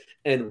buying.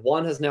 And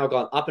one has now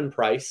gone up in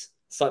price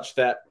such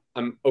that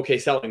I'm okay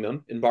selling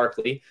them in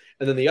Barkley.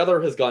 And then the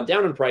other has gone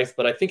down in price,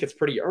 but I think it's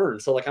pretty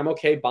earned. So like I'm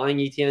okay buying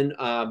Etienne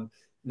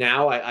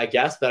now, I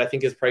guess, but I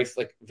think his price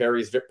like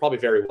varies probably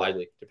very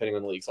widely depending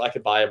on the league. So I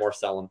could buy him or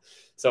sell him.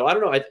 So I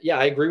don't know.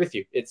 I agree with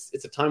you.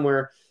 It's a time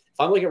where if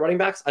I'm looking at running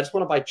backs, I just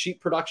want to buy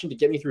cheap production to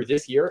get me through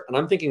this year. And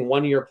I'm thinking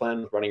 1 year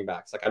plan with running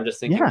backs. Like I'm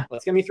just thinking,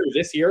 let's get me through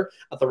this year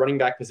at the running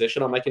back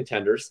position on my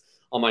contenders.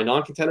 On my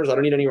non-contenders, I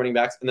don't need any running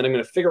backs. And then I'm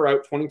going to figure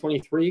out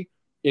 2023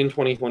 in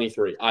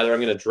 2023. Either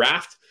I'm going to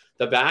draft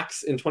the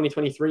backs in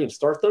 2023 and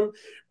start them,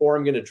 or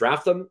I'm going to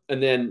draft them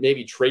and then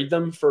maybe trade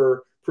them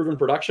for proven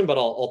production, but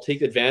I'll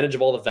take advantage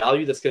of all the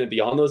value that's going to be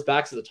on those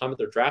backs at the time that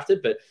they're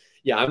drafted. But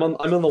yeah, I'm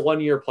on the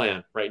 1 year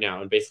plan right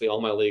now, and basically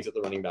all my leagues at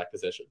the running back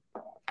position.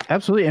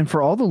 Absolutely. And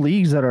for all the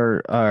leagues that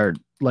are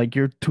like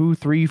you're 2,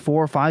 3,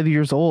 4, 5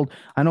 years old,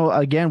 I know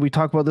again we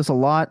talk about this a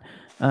lot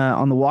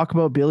on the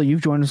Walkabout. Billy,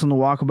 you've joined us on the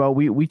Walkabout.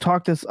 We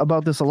talked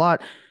about this a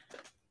lot.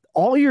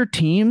 All your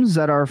teams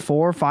that are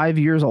 4 or 5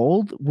 years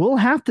old will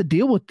have to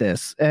deal with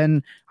this.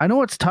 And I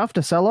know it's tough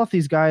to sell off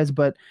these guys,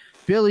 but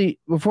Billy,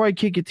 before I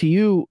kick it to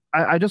you,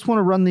 I just want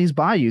to run these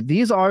by you.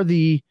 These are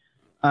the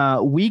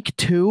week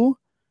 2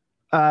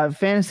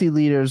 fantasy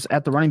leaders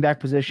at the running back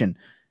position.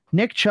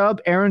 Nick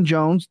Chubb, Aaron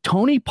Jones,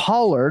 Tony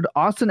Pollard,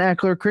 Austin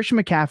Eckler, Christian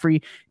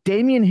McCaffrey,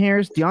 Damian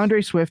Harris,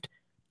 DeAndre Swift,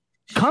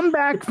 come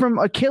back from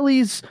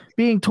Achilles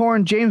being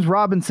torn, James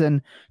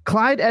Robinson,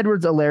 Clyde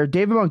Edwards-Helaire,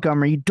 David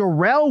Montgomery,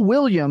 Darrell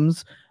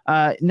Williams,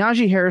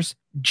 Najee Harris,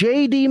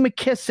 J.D.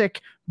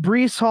 McKissick,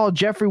 Breece Hall,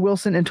 Jeffrey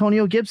Wilson,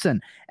 Antonio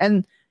Gibson.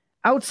 And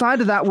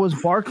outside of that was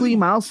Barkley,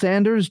 Miles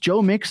Sanders,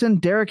 Joe Mixon,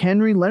 Derrick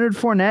Henry, Leonard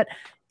Fournette.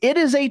 It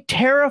is a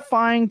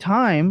terrifying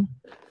time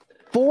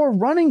for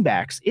running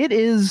backs.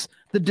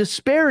 The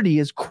disparity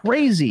is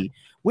crazy.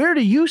 Where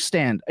do you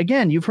stand?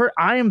 Again, you've heard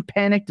I am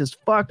panicked as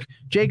fuck.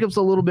 Jacob's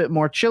a little bit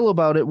more chill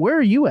about it. Where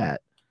are you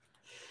at?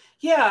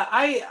 Yeah,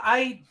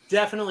 I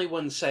definitely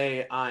wouldn't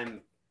say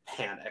I'm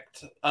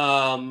panicked.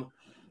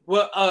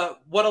 What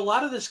a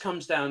lot of this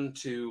comes down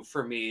to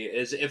for me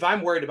is if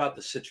I'm worried about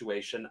the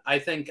situation, I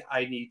think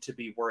I need to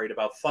be worried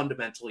about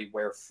fundamentally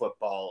where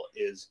football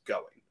is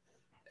going,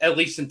 at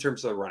least in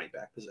terms of the running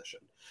back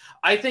position.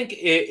 I think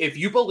if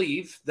you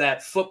believe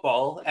that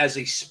football as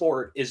a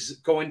sport is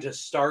going to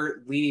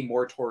start leaning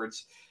more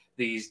towards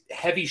these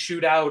heavy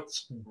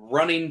shootouts,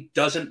 running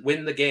doesn't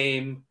win the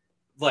game,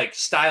 like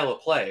style of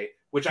play,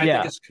 which I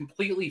think is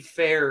completely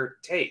fair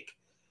take.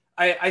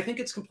 I think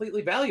it's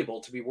completely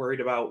valuable to be worried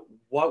about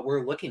what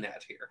we're looking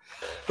at here.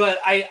 But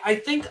I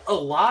think a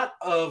lot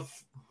of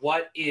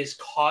what is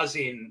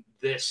causing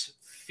this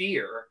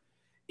fear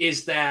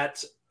is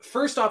that,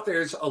 first off,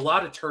 there's a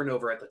lot of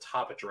turnover at the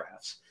top of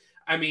drafts.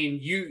 I mean,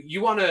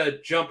 you want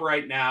to jump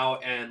right now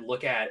and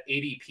look at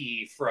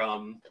ADP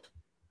from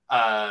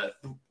a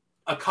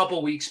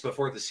couple weeks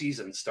before the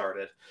season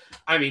started.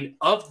 I mean,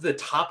 of the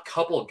top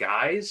couple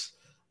guys,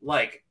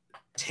 like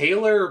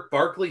Taylor,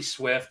 Barkley,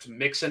 Swift,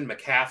 Mixon,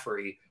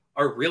 McCaffrey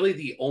are really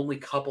the only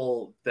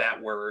couple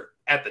that were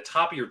at the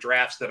top of your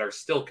drafts that are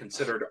still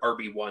considered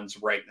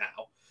RB1s right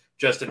now,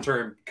 just in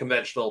terms of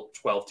conventional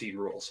 12-team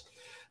rules.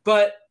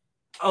 But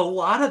a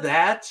lot of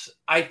that,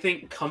 I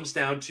think, comes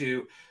down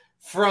to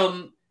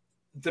from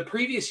the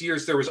previous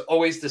years, there was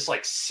always this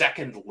like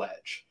second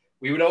ledge.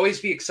 We would always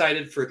be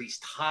excited for these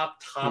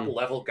top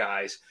level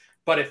guys,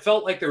 but it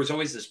felt like there was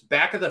always this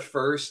back of the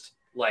first,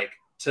 like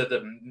to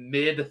the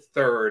mid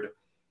third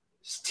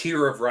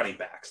tier of running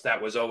backs. That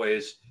was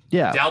always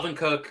Dalvin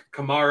Cook,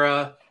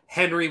 Kamara,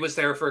 Henry was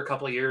there for a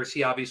couple of years.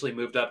 He obviously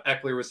moved up.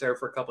 Eckler was there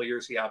for a couple of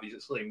years. He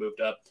obviously moved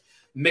up.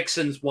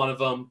 Mixon's one of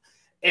them.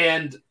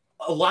 And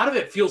a lot of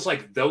it feels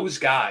like those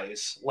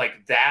guys,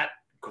 like that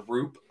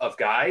group of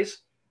guys,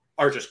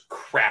 are just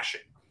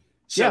crashing.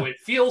 So it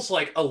feels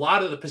like a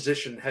lot of the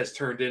position has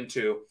turned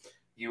into,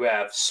 you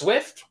have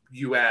Swift,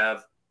 you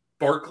have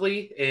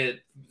Barkley.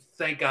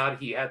 Thank God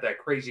he had that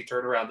crazy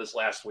turnaround this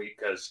last week,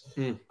 because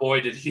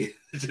boy, did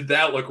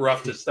that look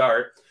rough to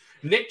start.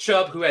 Nick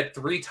Chubb, who had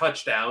 3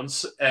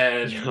 touchdowns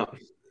and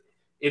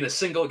in a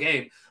single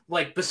game.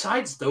 Like,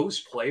 besides those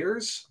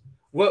players,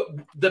 what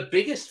the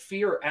biggest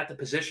fear at the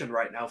position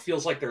right now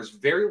feels like there's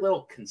very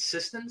little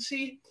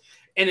consistency,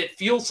 and it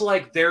feels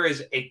like there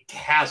is a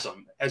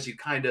chasm as you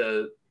kind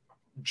of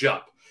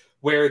jump,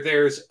 where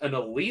there's an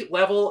elite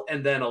level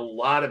and then a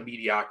lot of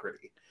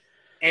mediocrity.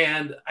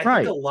 And I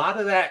think a lot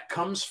of that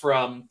comes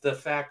from the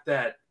fact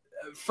that,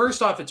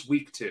 first off, it's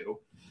week 2.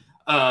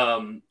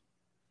 And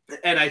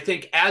I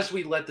think as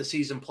we let the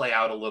season play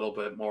out a little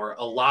bit more,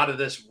 a lot of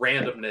this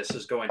randomness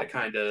is going to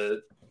kind of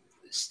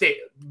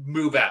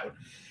move out.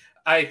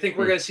 I think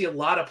we're going to see a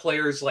lot of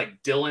players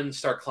like Dylan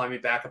start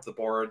climbing back up the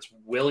boards.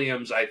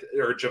 Williams,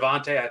 or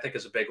Javonte, I think,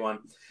 is a big one.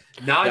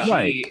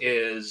 Najee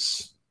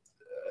is,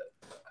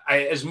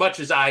 as much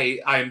as I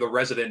am the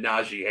resident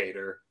Najee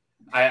hater,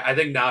 I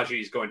think Najee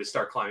is going to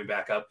start climbing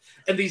back up.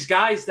 And these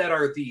guys that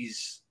are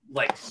these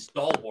like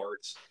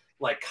stalwarts,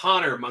 like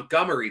Connor,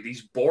 Montgomery,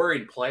 these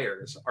boring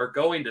players, are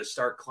going to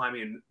start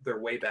climbing their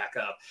way back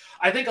up.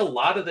 I think a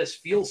lot of this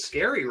feels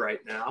scary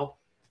right now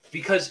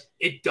because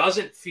it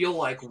doesn't feel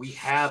like we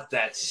have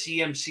that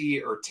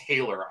CMC or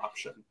Taylor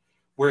option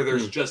where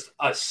there's just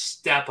a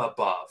step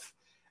above.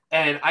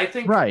 And I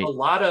think a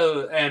lot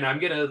of, and I'm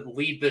going to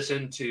lead this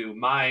into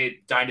my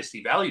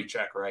dynasty value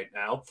check right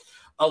now,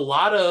 a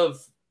lot of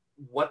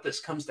what this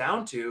comes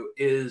down to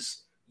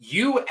is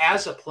you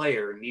as a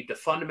player need to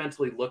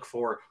fundamentally look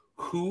for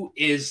who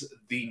is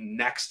the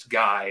next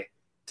guy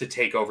to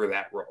take over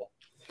that role.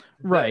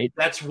 Right.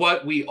 That's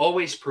what we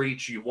always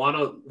preach. You want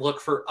to look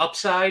for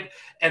upside,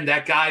 and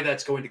that guy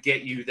that's going to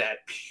get you that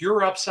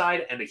pure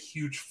upside and a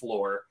huge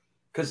floor,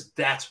 because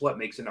that's what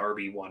makes an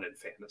RB1 in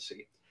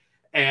fantasy.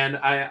 And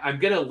I'm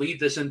going to lead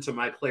this into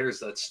my players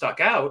that stuck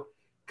out,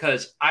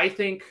 because I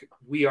think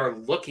we are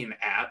looking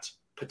at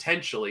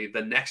potentially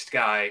the next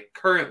guy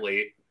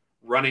currently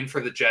running for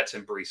the Jets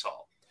in Breece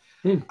Hall.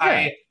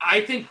 I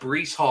think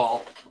Breece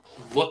Hall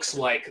looks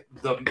like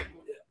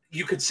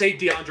you could say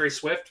DeAndre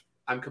Swift.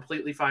 I'm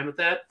completely fine with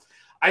that.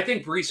 I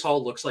think Breece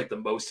Hall looks like the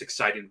most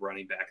exciting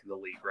running back in the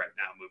league right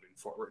now moving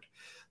forward.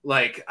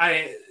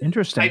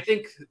 Interesting. I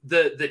think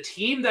the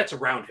team that's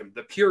around him,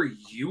 the pure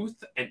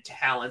youth and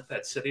talent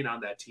that's sitting on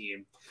that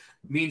team,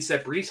 means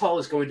that Breece Hall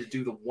is going to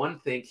do the one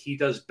thing he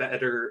did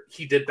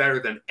better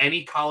than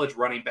any college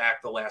running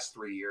back the last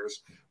 3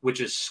 years, which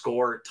is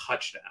score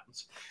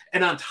touchdowns.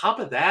 And on top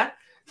of that,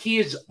 he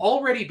is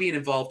already being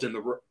involved in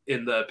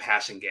the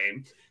passing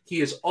game.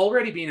 He is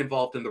already being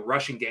involved in the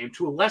rushing game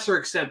to a lesser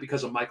extent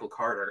because of Michael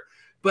Carter.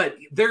 But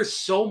there's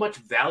so much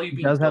value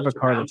being built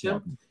around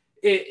him.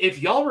 If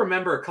y'all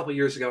remember a couple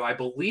years ago, I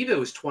believe it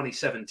was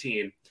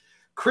 2017,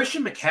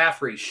 Christian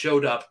McCaffrey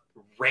showed up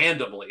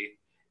randomly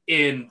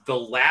in the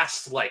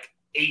last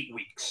 8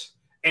 weeks.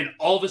 And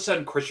all of a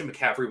sudden, Christian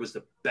McCaffrey was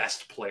the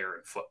best player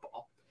in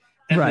football.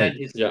 And then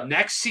his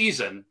next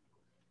season,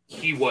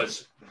 he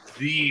was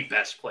the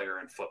best player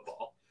in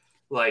football.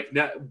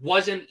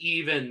 Wasn't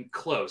even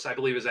close. I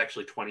believe it was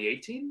actually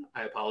 2018.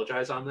 I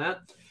apologize on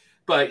that.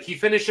 But he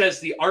finished as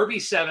the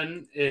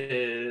RB7.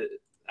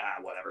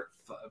 Whatever.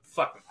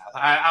 Fuck the math.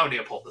 I don't need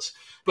to pull this.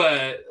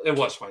 But it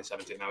was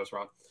 2017. I was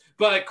wrong.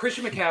 But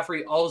Christian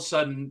McCaffrey all of a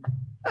sudden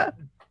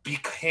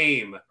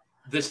became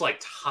this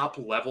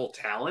top-level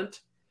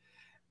talent.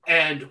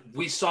 And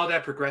we saw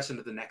that progress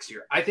into the next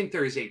year. I think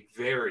there is a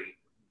very,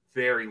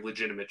 very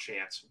legitimate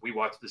chance we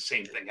watch the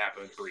same thing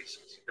happen with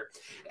Breece this year.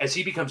 As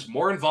he becomes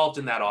more involved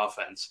in that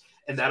offense,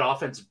 and that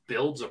offense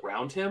builds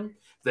around him,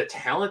 the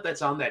talent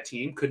that's on that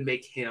team could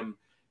make him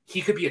 –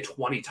 he could be a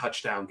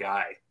 20-touchdown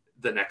guy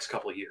the next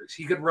couple of years.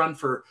 He could run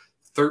for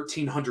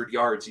 1,300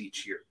 yards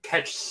each year,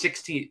 catch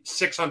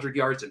 600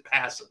 yards in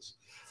passes.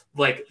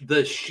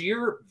 The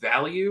sheer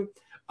value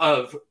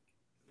of –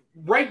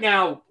 right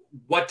now,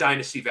 what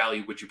dynasty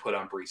value would you put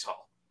on Breece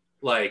Hall?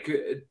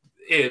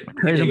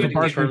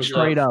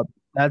 Straight up.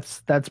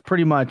 That's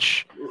pretty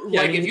much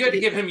if you had to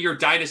give him your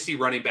dynasty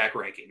running back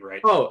ranking,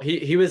 right? Oh,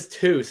 he was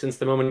 2 since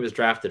the moment he was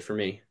drafted for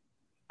me.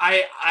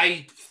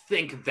 I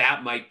think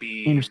that might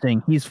be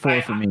interesting. He's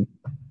 4 for me.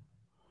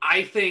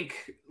 I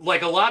think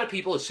a lot of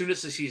people, as soon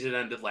as the season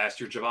ended last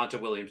year, Javonte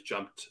Williams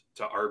jumped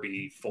to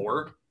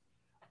RB4.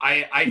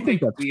 I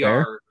think we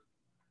are.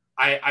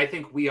 I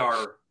think we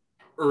are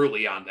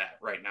early on that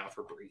right now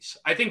for Breece.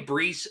 I think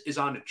Breece is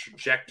on a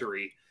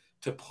trajectory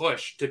to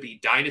push to be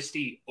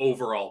dynasty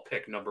overall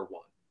pick number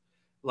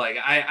 1.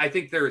 I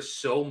think there is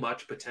so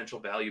much potential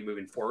value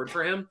moving forward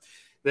for him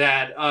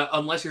that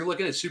unless you're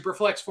looking at super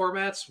flex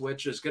formats,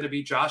 which is going to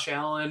be Josh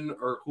Allen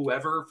or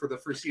whoever for the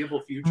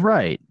foreseeable future.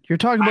 Right. You're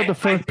talking about the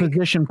first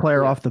position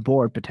player off the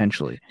board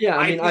potentially. Yeah.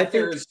 I think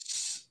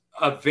there's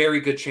a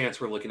very good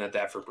chance we're looking at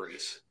that for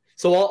Breece.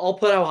 So I'll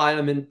put how high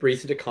I'm in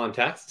Brees into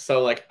context.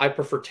 So like I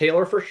prefer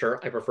Taylor for sure.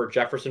 I prefer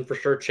Jefferson for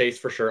sure. Chase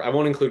for sure. I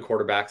won't include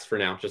quarterbacks for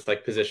now, just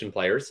like position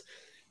players.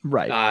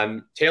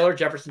 Right. Taylor,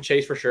 Jefferson,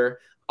 Chase for sure.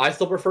 I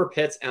still prefer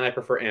Pitts and I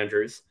prefer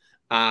Andrews,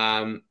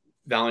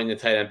 valuing the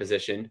tight end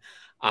position.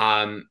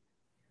 And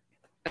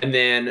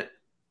then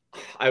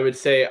I would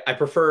say I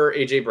prefer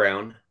AJ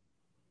Brown.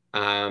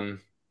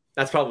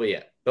 That's probably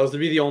it. Those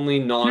would be the only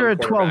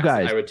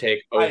non-quarterbacks I would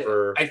take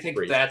over. I think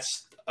Brees.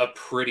 That's a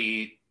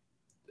pretty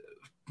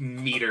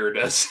metered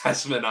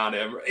assessment on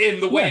him in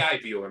the way I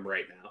view him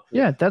right now.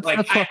 Yeah,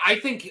 I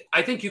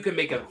think you can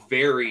make a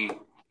very,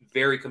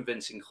 very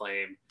convincing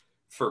claim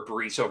for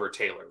Brees over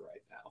Taylor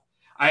right now.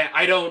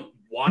 I don't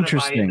want to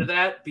buy into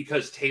that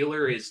because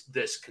Taylor is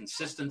this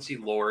consistency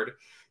lord.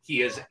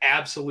 He is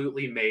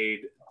absolutely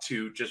made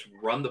to just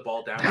run the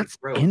ball down his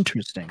throat.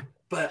 Interesting.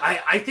 But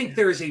I think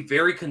there is a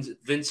very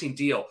convincing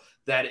deal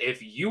that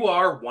if you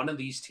are one of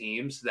these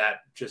teams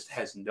that just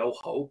has no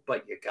hope,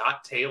 but you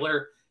got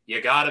Taylor, you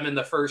got him in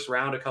the first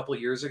round a couple of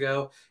years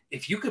ago,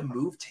 if you could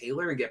move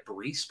Taylor and get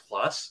Brees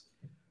plus,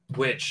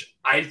 which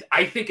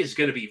I think is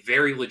going to be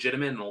very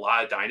legitimate in a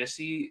lot of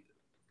dynasty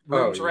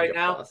rooms right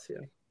now, plus, yeah.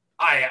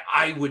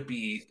 I would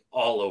be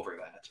all over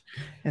that.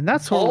 And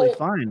that's totally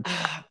fine.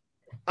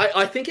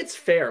 I think it's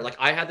fair. Like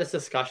I had this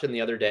discussion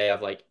the other day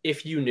of like,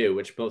 if you knew,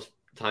 which most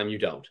time you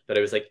don't, but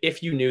it was like,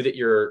 if you knew that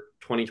your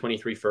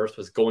 2023 first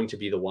was going to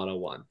be the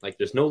 101, like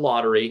there's no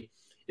lottery.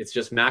 It's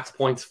just max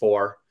points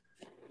for,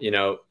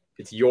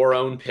 it's your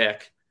own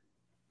pick.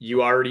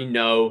 You already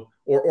know,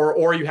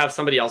 or you have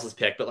somebody else's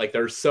pick, but like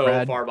they're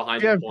so far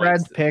behind. You have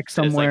Brad's pick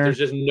somewhere. Like, there's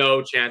just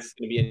no chance it's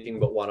going to be anything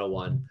but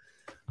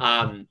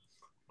 101.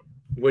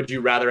 Would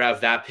you rather have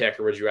that pick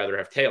or would you rather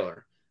have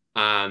Taylor?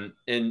 And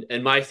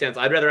in my stance,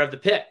 I'd rather have the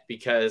pick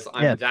because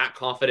I'm that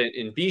confident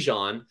in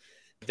Bijan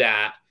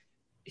that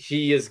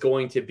he is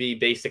going to be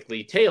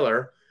basically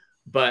Taylor.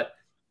 But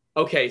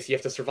okay, so you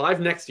have to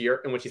survive next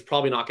year, in which he's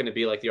probably not going to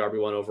be like the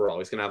RB1 overall.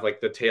 He's going to have like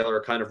the Taylor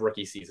kind of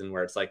rookie season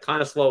where it's like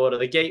kind of slow out of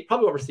the gate.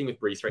 Probably what we're seeing with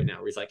Brees right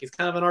now, where he's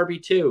kind of an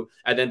RB2.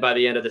 And then by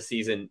the end of the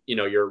season,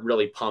 you're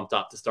really pumped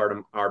up to start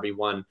him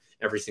RB1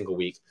 every single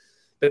week.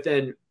 But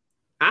then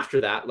after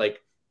that,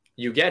 like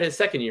you get his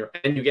second year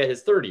and you get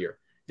his third year.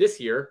 This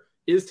year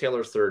is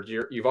Taylor's third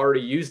year. You've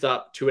already used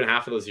up 2.5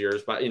 of those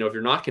years, but if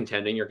you're not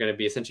contending, you're going to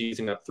be essentially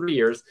using up 3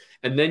 years,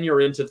 and then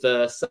you're into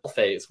the sell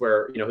phase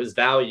where his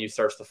value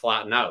starts to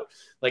flatten out.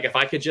 Like if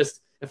I can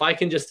just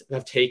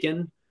have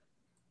taken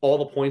all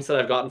the points that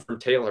I've gotten from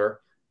Taylor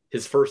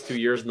his first 2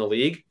 years in the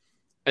league,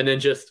 and then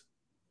just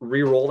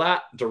re-roll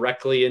that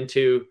directly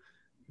into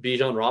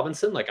Bijan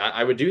Robinson, like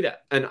I would do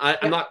that. And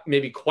I'm not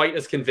maybe quite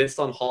as convinced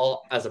on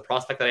Hall as a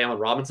prospect that I am on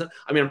Robinson.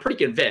 I mean, I'm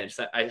pretty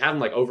convinced. I have him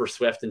like over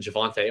Swift and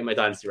Javonte in my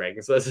dynasty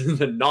rankings. So this isn't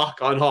a knock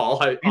on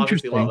Hall. I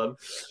obviously love him.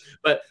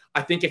 But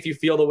I think if you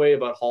feel the way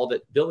about Hall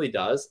that Billy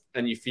does,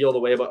 and you feel the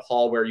way about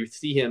Hall where you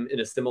see him in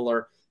a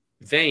similar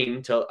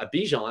vein to a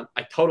Bijan,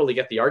 I totally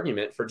get the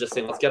argument for just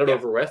saying, let's get it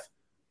over with.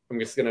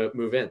 I'm just going to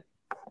move in.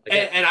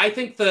 And I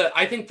think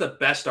the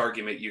best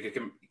argument you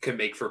can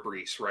make for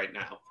Brees right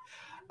now,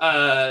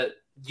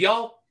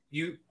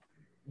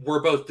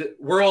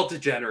 we're all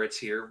degenerates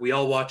here. We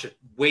all watch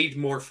way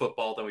more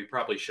football than we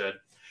probably should.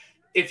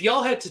 If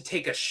y'all had to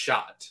take a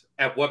shot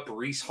at what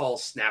Brees Hall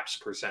snaps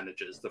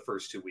percentages the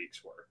first 2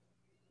 weeks were,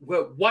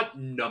 what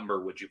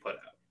number would you put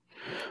out?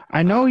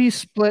 I know he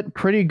split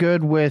pretty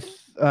good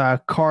with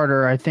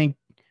Carter. I think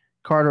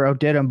Carter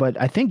outdid him, but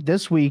I think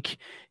this week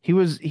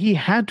he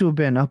had to have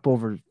been up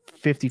over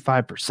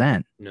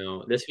 55%.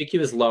 No, this week he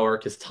was lower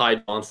because Ty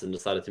Johnson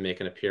decided to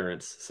make an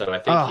appearance. So I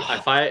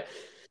think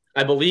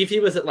I believe he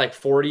was at like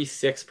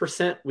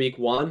 46% week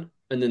 1,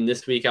 and then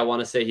this week I want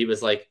to say he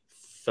was like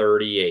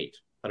 38.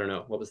 I don't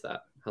know. What was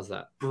that? How's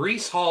that?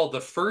 Brees Hall the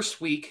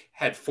first week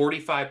had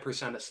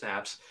 45% of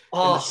snaps.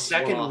 And the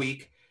second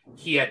week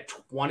he had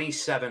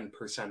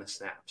 27% of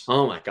snaps.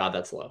 Oh my God,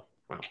 that's low.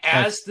 Wow.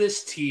 As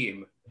this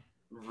team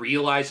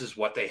realizes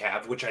what they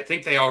have, which I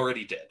think they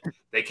already did.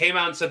 They came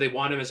out and said they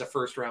want him as a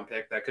first-round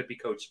pick. That could be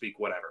coach speak,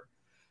 whatever.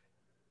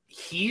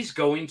 He's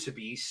going to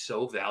be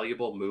so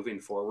valuable moving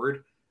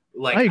forward.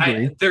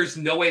 Like, there's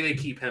no way they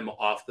keep him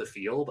off the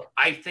field.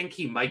 I think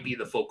he might be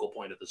the focal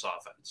point of this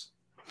offense.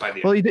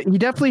 He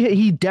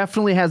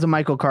definitely has a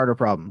Michael Carter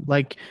problem.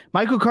 Like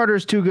Michael Carter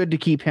is too good to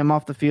keep him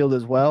off the field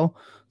as well.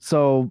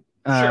 So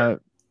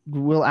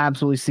we'll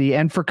absolutely see.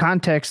 And for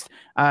context,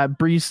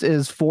 Brees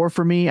is 4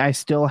 for me. I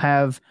still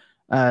have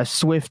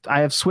Swift. I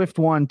have Swift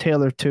 1,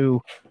 Taylor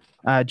 2,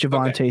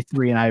 Javonte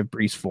 3, and I have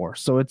Brees 4.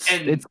 So it's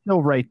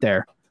still right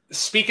there.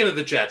 Speaking of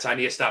the Jets, I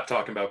need to stop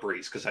talking about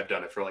Brees because I've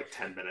done it for like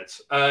 10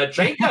 minutes.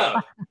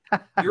 Jacob,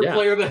 your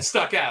player that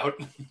stuck out.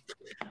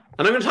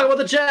 And I'm going to talk about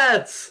the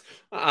Jets.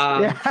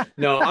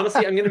 No,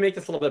 honestly, I'm going to make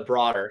this a little bit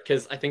broader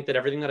because I think that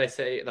everything that I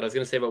was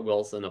going to say about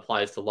Wilson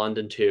applies to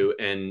London too,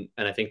 and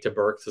I think to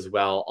Burks as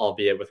well,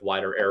 albeit with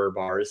wider error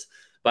bars.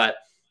 But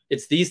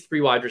it's these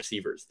 3 wide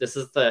receivers. This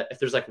is if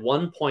there's like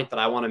one point that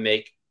I want to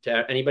make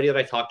to anybody that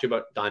I talk to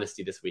about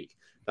Dynasty this week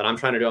that I'm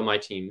trying to do on my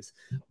teams,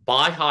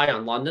 buy high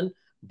on London,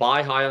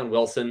 buy high on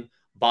Wilson,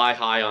 buy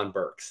high on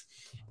Burks.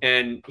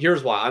 And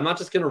here's why. I'm not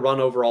just going to run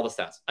over all the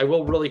stats. I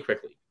will really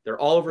quickly. They're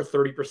all over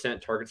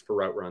 30% targets per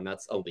route run.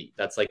 That's elite.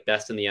 That's like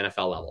best in the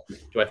NFL level.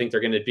 Do I think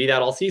they're going to be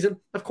that all season?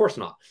 Of course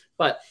not.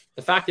 But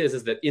the fact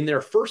is that in their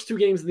first 2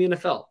 games in the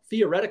NFL,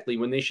 theoretically,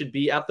 when they should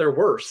be at their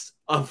worst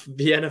of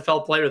the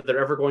NFL player that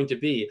they're ever going to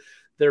be,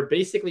 they're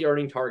basically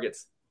earning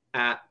targets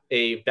at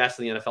a best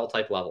in the NFL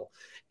type level.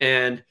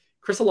 And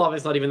Chris Olave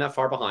is not even that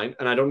far behind.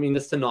 And I don't mean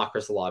this to knock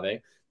Chris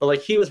Olave, but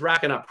like he was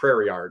racking up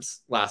prairie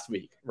yards last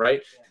week,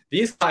 right?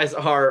 These guys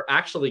are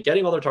actually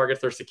getting all their targets.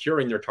 They're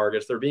securing their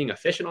targets. They're being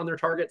efficient on their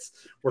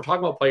targets. We're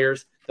talking about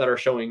players that are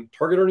showing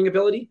target earning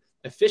ability,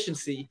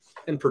 efficiency,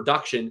 and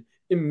production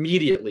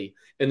immediately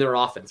in their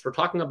offense. We're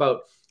talking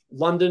about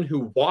London,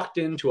 who walked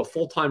into a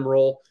full-time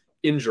role,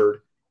 injured,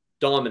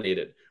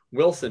 dominated.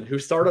 Wilson, who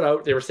started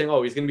out, they were saying,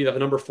 oh, he's going to be the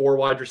number 4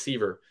 wide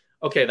receiver.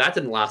 Okay, that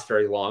didn't last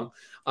very long.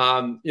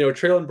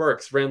 Traylon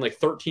Burks ran like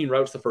 13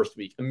 routes the first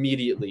week,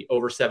 immediately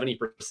over 70%.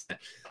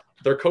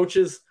 Their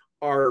coaches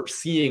are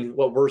seeing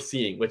what we're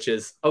seeing, which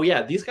is, oh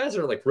yeah, these guys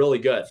are like really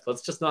good.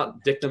 Let's just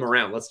not dick them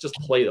around. Let's just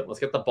play them. Let's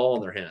get the ball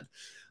in their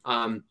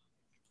hand.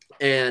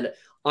 And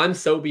I'm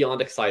so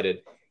beyond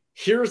excited.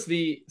 Here's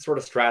the sort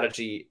of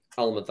strategy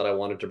element that I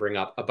wanted to bring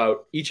up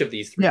about each of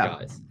these 3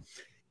 guys.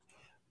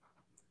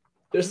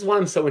 This is why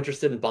I'm so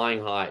interested in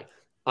buying high.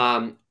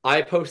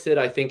 I posted,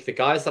 I think the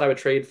guys that I would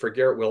trade for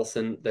Garrett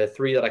Wilson, the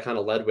 3 that I kind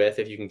of led with,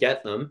 if you can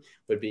get them,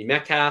 would be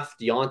Metcalf,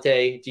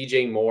 Deontay,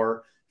 DJ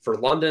Moore. For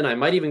London, I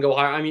might even go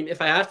higher. I mean,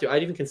 if I have to,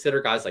 I'd even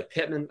consider guys like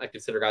Pittman. I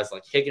consider guys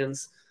like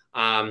Higgins.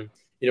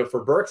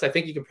 For Burks, I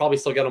think you could probably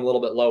still get them a little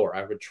bit lower.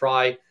 I would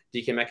try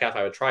DK Metcalf.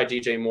 I would try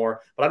DJ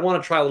Moore, but I'd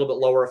want to try a little bit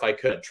lower if I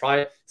could.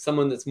 Try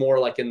someone that's more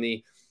like in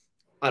the,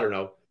 I don't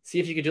know, see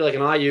if you could do like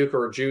an Ayuk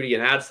or a Judy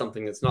and add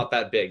something that's not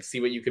that big.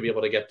 See what you could be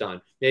able to get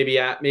done.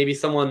 Maybe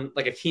someone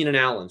like a Keenan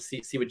Allen.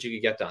 See what you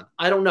could get done.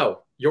 I don't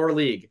know. Your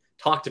league.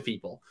 Talk to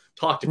people.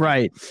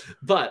 Right.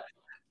 But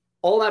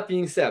all that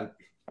being said,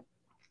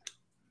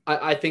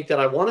 I think that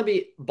I want to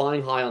be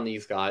buying high on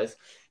these guys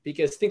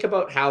because think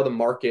about how the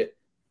market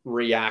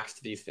reacts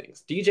to these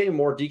things. DJ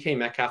Moore, DK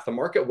Metcalf, the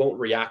market won't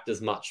react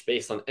as much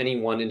based on any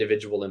one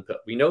individual input.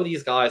 We know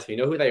these guys. We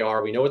know who they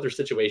are. We know what their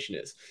situation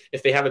is.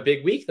 If they have a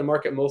big week, the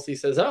market mostly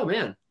says, oh,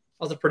 man, that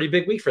was a pretty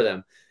big week for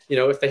them.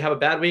 If they have a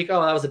bad week,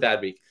 oh, that was a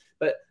bad week.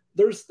 But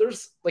there's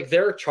like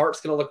their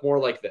chart's going to look more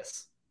like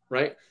this,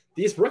 right?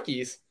 These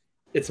rookies,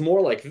 it's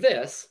more like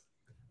this.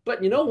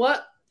 But you know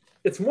what?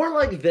 It's more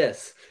like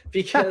this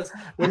because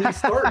when you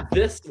start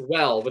this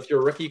well with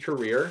your rookie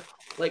career,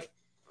 like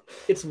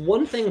it's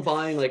one thing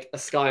buying like a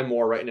Sky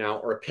Moore right now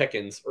or a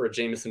Pickens or a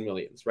Jameson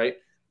Williams, right?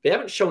 They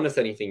haven't shown us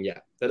anything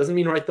yet. That doesn't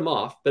mean write them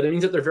off, but it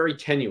means that they're very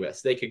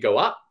tenuous. They could go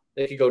up,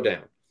 they could go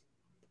down.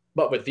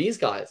 But with these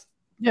guys,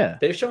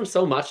 they've shown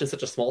so much in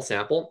such a small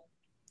sample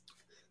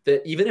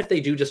that even if they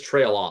do just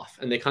trail off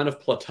and they kind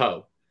of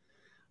plateau,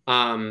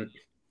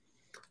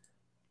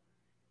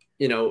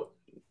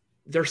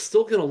 they're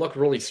still going to look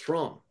really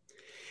strong.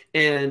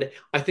 And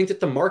I think that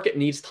the market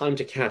needs time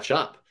to catch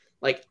up.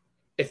 Like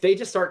if they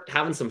just start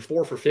having some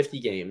 4 for 50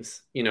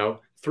 games,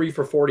 3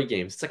 for 40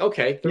 games, it's like,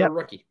 okay, they're a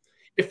rookie.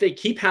 If they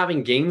keep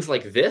having games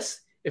like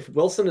this, if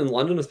Wilson and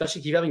London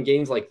especially keep having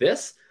games like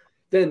this,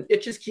 then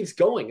it just keeps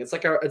going. It's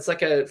like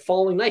a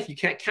falling knife. You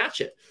can't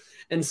catch it.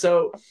 And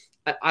so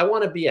I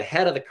want to be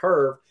ahead of the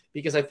curve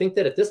because I think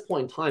that at this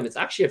point in time, it's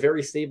actually a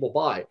very stable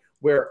buy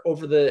where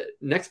over the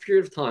next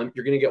period of time,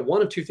 you're going to get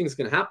one of 2 things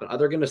going to happen.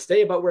 Either going to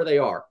stay about where they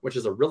are, which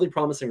is a really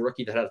promising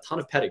rookie that had a ton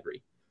of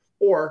pedigree,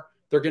 or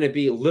they're going to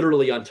be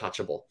literally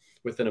untouchable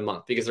within a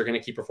month because they're going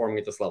to keep performing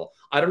at this level.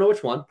 I don't know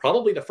which one,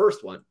 probably the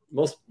first one.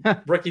 Most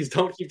rookies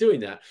don't keep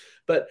doing that,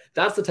 but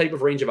that's the type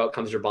of range of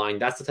outcomes you're buying.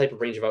 That's the type of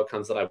range of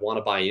outcomes that I want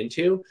to buy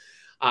into.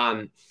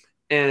 And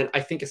I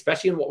think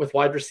especially with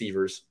wide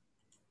receivers,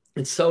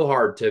 it's so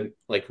hard to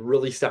like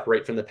really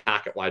separate from the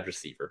pack at wide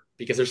receiver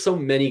because there's so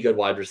many good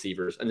wide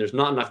receivers and there's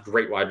not enough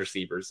great wide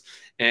receivers.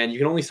 And you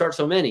can only start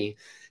so many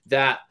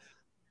that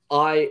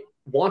I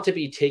want to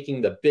be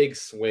taking the big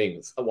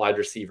swings a wide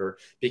receiver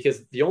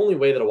because the only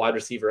way that a wide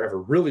receiver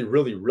ever really,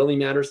 really, really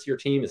matters to your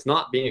team is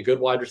not being a good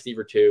wide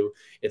receiver too.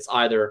 It's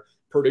either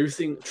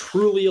producing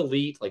truly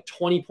elite, like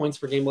 20 points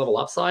per game level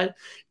upside,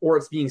 or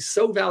it's being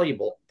so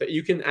valuable that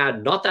you can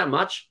add not that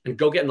much and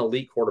go get an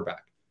elite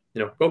quarterback.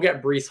 Go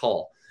get Breece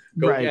Hall.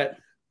 Go get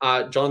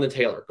Jonathan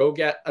Taylor. Go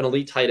get an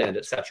elite tight end,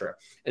 etc.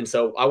 And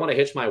so I want to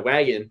hitch my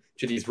wagon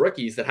to these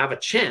rookies that have a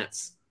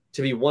chance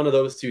to be one of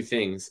those 2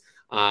 things.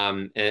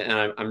 And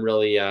I'm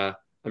really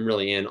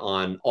in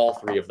on all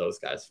 3 of those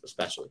guys,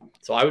 especially.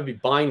 So I would be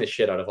buying the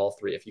shit out of all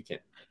 3 if you can.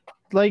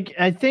 Like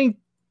I think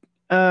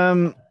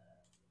one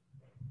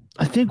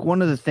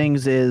of the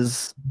things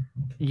is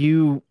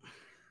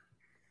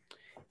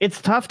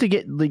it's tough to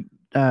get like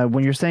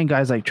when you're saying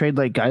guys like trade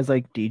like guys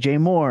like DJ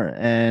Moore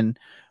and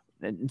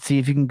see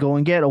if you can go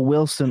and get a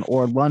Wilson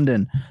or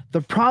London.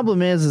 The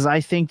problem is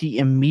I think the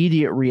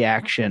immediate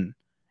reaction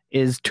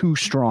is too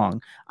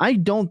strong. I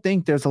don't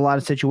think there's a lot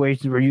of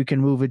situations where you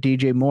can move a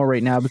DJ Moore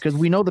right now because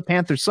we know the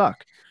Panthers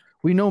suck.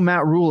 We know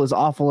Matt Rule is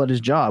awful at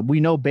his job. We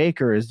know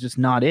Baker is just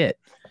not it.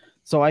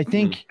 So I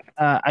think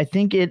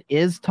it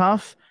is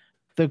tough.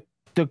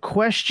 The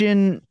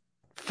question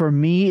for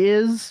me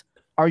is,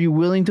 are you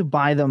willing to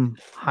buy them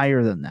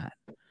higher than that?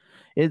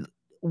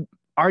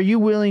 Are you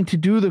willing to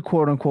do the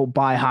quote unquote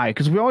buy high?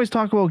 Because we always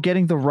talk about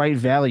getting the right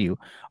value.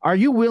 Are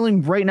you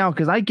willing right now?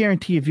 Because I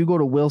guarantee if you go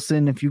to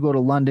Wilson, if you go to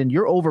London,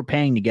 you're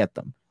overpaying to get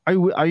them.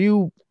 Are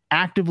you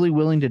actively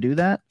willing to do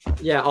that?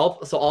 Yeah,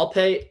 I'll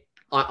pay.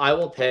 I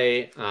will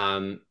pay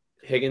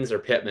Higgins or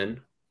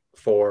Pittman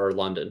for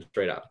London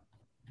straight up.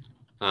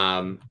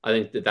 I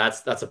think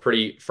that's a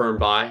pretty firm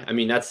buy. I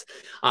mean,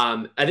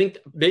 I think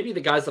maybe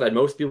the guys that I'd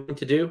most be willing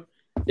to do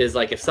is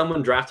like if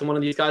someone drafted one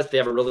of these guys, if they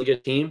have a really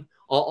good team,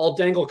 I'll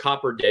dangle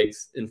Copper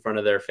Diggs in front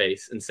of their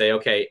face and say,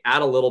 okay,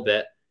 add a little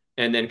bit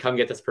and then come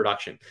get this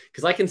production.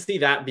 Because I can see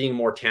that being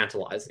more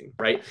tantalizing,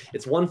 right?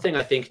 It's one thing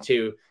I think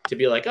to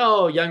be like,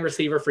 oh, young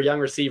receiver for young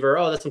receiver.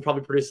 Oh, this one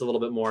probably produces a little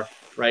bit more,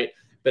 right?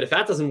 But if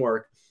that doesn't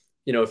work,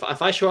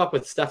 if I show up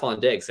with Stephon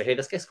Diggs, say, hey,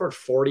 this guy scored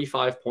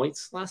 45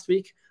 points last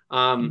week.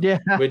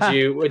 Would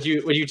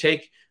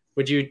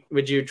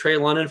you trade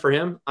London for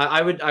him?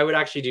 I would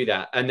actually do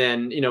that. And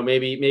then,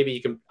 maybe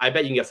you can, I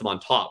bet you can get some on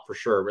top for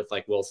sure with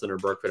like Wilson or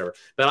Burke, whatever.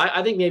 But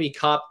I think maybe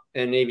Cup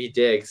and maybe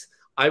Diggs,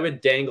 I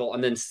would dangle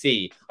and then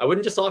see. I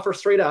wouldn't just offer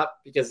straight up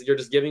because you're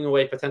just giving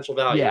away potential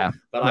value. Yeah,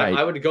 but right.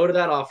 I would go to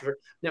that offer.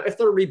 Now, if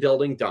they're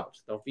rebuilding, don't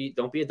be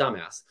a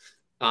dumbass.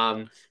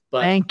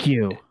 But thank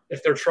you.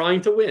 If they're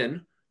trying to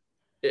win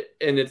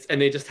and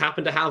they just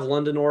happen to have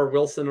London or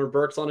Wilson or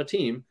Burks on a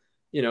team,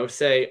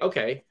 say,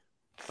 okay,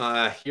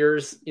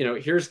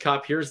 here's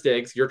Cup, here's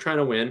Diggs. You're trying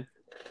to win.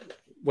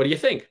 What do you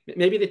think?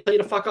 Maybe they tell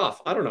you to fuck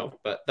off. I don't know,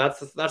 but that's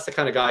the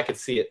kind of guy I could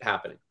see it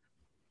happening.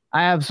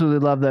 I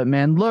absolutely love that,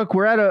 man. Look,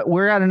 we're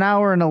at an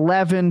hour and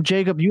 11.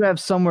 Jacob, you have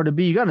somewhere to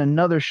be. You got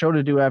another show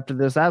to do after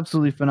this.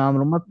 Absolutely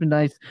phenomenal. Must be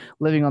nice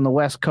living on the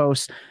West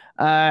Coast.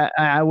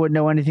 I wouldn't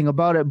know anything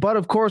about it, but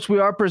of course we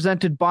are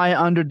presented by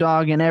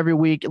Underdog, and every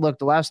week, look,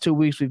 the last 2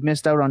 weeks we've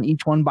missed out on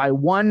each one by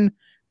one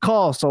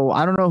call. So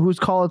I don't know whose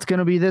call it's going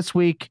to be this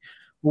week.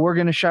 We're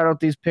going to shout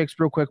out these picks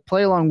real quick.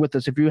 Play along with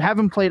us. If you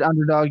haven't played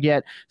Underdog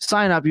yet,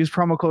 sign up. Use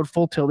promo code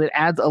Full Tilt. It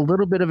adds a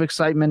little bit of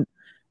excitement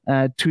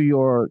to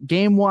your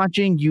game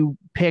watching. You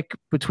pick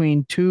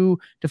between 2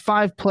 to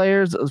 5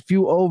 players, a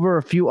few over,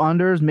 a few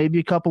unders, maybe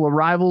a couple of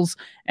rivals,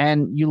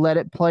 and you let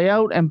it play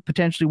out and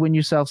potentially win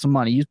yourself some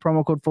money. Use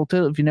promo code Full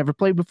Tilt. If you never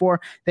played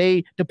before,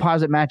 they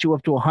deposit match you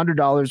up to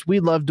 $100. We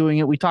love doing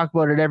it. We talk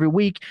about it every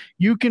week.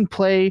 You can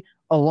play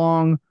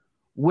along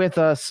with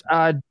us.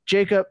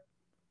 Jacob,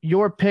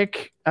 your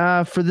pick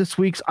for this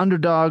week's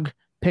Underdog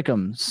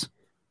Pick'ems.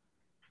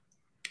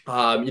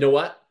 You know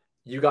what?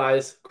 You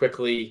guys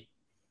quickly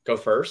go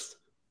first.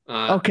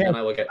 Okay. And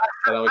I will get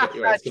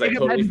yours because I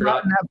totally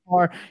forgot. That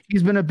far.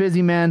 He's been a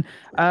busy man.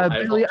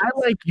 Billy, I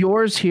like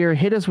yours here.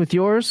 Hit us with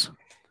yours.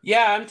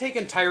 Yeah, I'm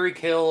taking Tyreek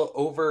Hill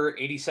over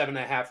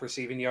 87.5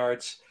 receiving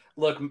yards.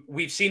 Look,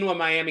 we've seen what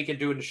Miami can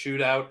do in a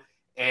shootout,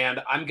 and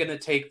I'm going to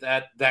take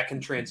that can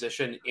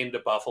transition into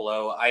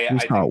Buffalo. I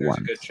think there's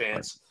a good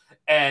chance.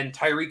 And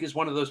Tyreek is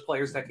one of those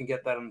players that can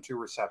get that on 2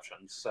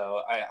 receptions.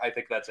 So I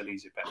think that's an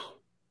easy pick.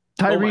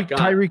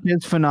 Tyreek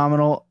is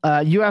phenomenal.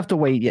 You have to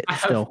wait yet.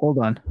 Still, hold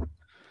on.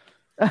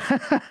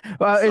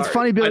 Well, it's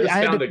funny, Billy.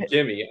 I found a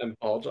gimme. I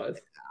apologize.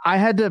 I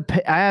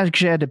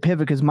actually had to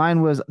pivot because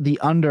mine was the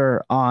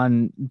under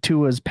on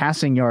Tua's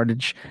passing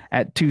yardage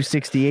at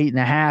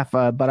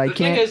 268.5. But I can't.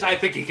 The thing is, I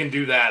think he can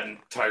do that, and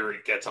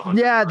Tyreek gets 100.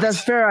 Yeah,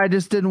 that's fair. I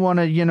just didn't want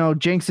to,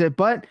 jinx it.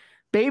 But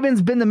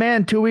Bateman's been the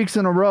man 2 weeks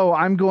in a row.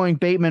 I'm going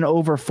Bateman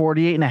over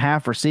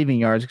 48.5 receiving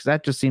yards because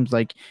that just seems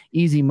like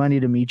easy money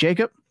to me.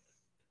 Jacob?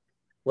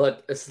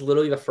 Well, it's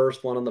literally the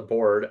first one on the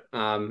board.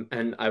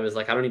 And I was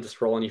like, I don't need to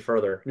scroll any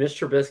further. Mitch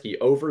Trubisky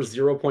over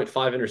 0.5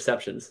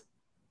 interceptions.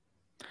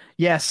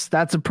 Yes,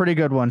 that's a pretty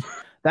good one.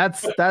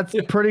 That's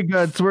pretty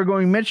good. So we're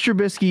going Mitch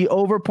Trubisky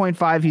over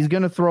 0.5. He's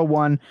going to throw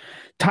one.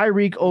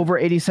 Tyreek over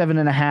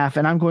 87.5.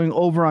 And I'm going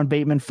over on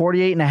Bateman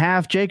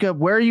 48.5. Jacob,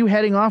 where are you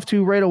heading off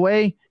to right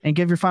away? And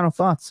give your final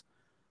thoughts.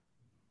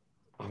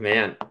 Oh,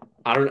 man.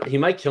 I don't know. He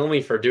might kill me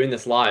for doing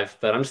this live,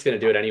 but I'm just going to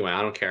do it anyway.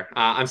 I don't care.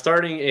 I'm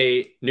starting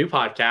a new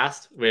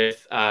podcast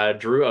with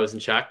Drew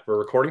Ozenchuk. We're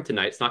recording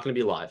tonight. It's not going to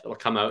be live. It'll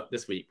come out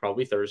this week,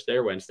 probably Thursday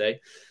or Wednesday.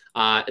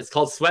 It's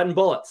called Sweat and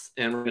Bullets,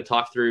 and we're going to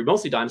talk through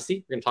mostly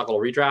Dynasty. We're going to talk a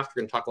little redraft.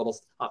 We're going to talk a little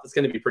stuff. It's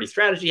going to be pretty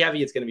strategy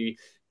heavy. It's going to be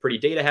pretty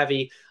data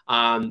heavy.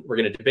 We're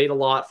going to debate a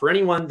lot. For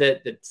anyone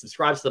that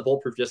subscribes to the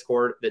Bulletproof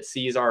Discord that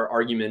sees our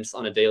arguments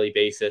on a daily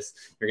basis,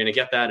 you're going to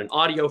get that in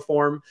audio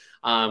form,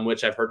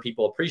 which I've heard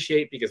people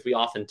appreciate because we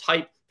often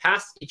type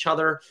past each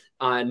other,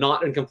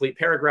 not in complete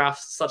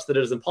paragraphs, such that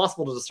it is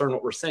impossible to discern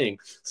what we're saying.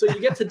 So you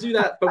get to do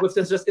that, but with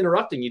just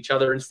interrupting each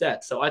other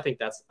instead. So I think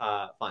that's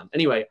fun.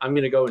 Anyway, I'm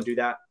going to go and do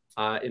that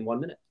in 1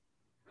 minute.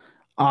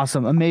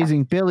 Awesome.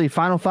 Amazing. Billy,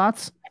 final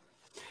thoughts?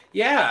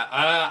 Yeah,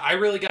 I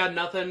really got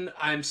nothing.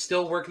 I'm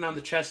still working on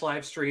the chess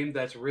live stream.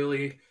 That's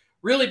really,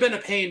 really been a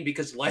pain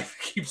because life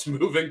keeps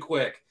moving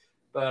quick.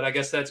 but I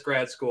guess that's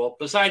grad school.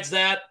 Besides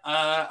that,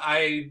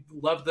 I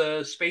love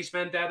the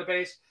Spaceman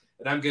database,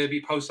 and I'm going to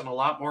be posting a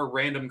lot more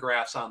random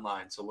graphs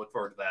online, so look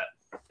forward to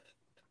that.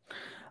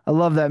 I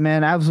love that,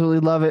 man. Absolutely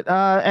love it.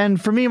 And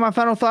for me, my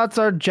final thoughts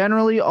are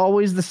generally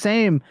always the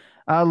same.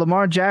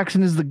 Lamar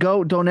Jackson is the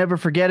GOAT. Don't ever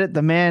forget it.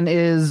 The man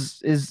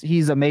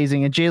he's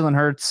amazing. And Jalen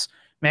Hurts,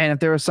 man, if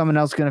there was someone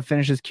else going to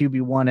finish as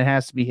QB1, it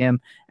has to be him.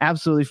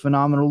 Absolutely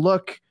phenomenal.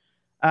 Look,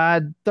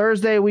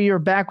 Thursday, we are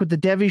back with the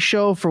Devi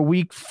Show for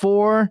week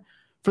 4.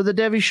 For the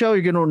Devi Show,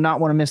 you're going to not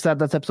want to miss that.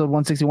 That's episode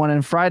 161.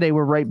 And Friday,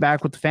 we're right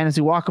back with the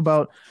Fantasy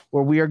Walkabout,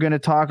 where we are going to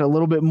talk a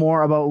little bit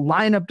more about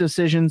lineup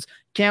decisions.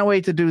 Can't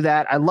wait to do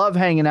that. I love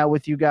hanging out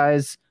with you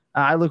guys.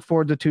 I look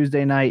forward to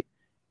Tuesday night.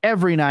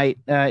 Every night.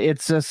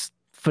 It's just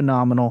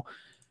phenomenal.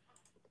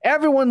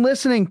 Everyone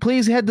listening,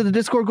 please head to the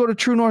Discord. Go to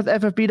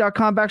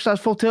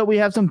truenorthffb.com/full tilt. We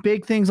have some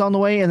big things on the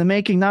way in the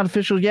making. Not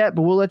official yet,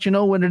 but we'll let you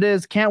know when it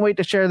is. Can't wait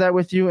to share that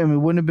with you, and we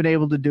wouldn't have been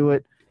able to do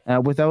it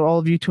without all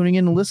of you tuning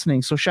in and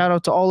listening. So shout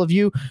out to all of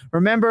you.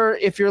 Remember,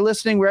 if you're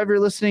listening, wherever you're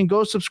listening,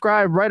 go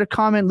subscribe, write a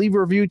comment, leave a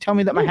review. Tell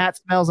me that my hat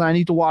smells and I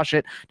need to wash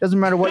it. Doesn't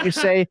matter what you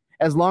say.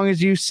 As long as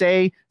you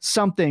say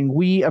something,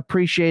 we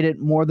appreciate it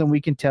more than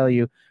we can tell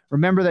you.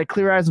 Remember that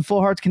clear eyes and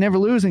full hearts can never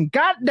lose. And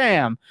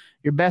goddamn,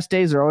 your best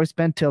days are always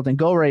spent tilting.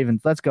 Go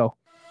Ravens. Let's go.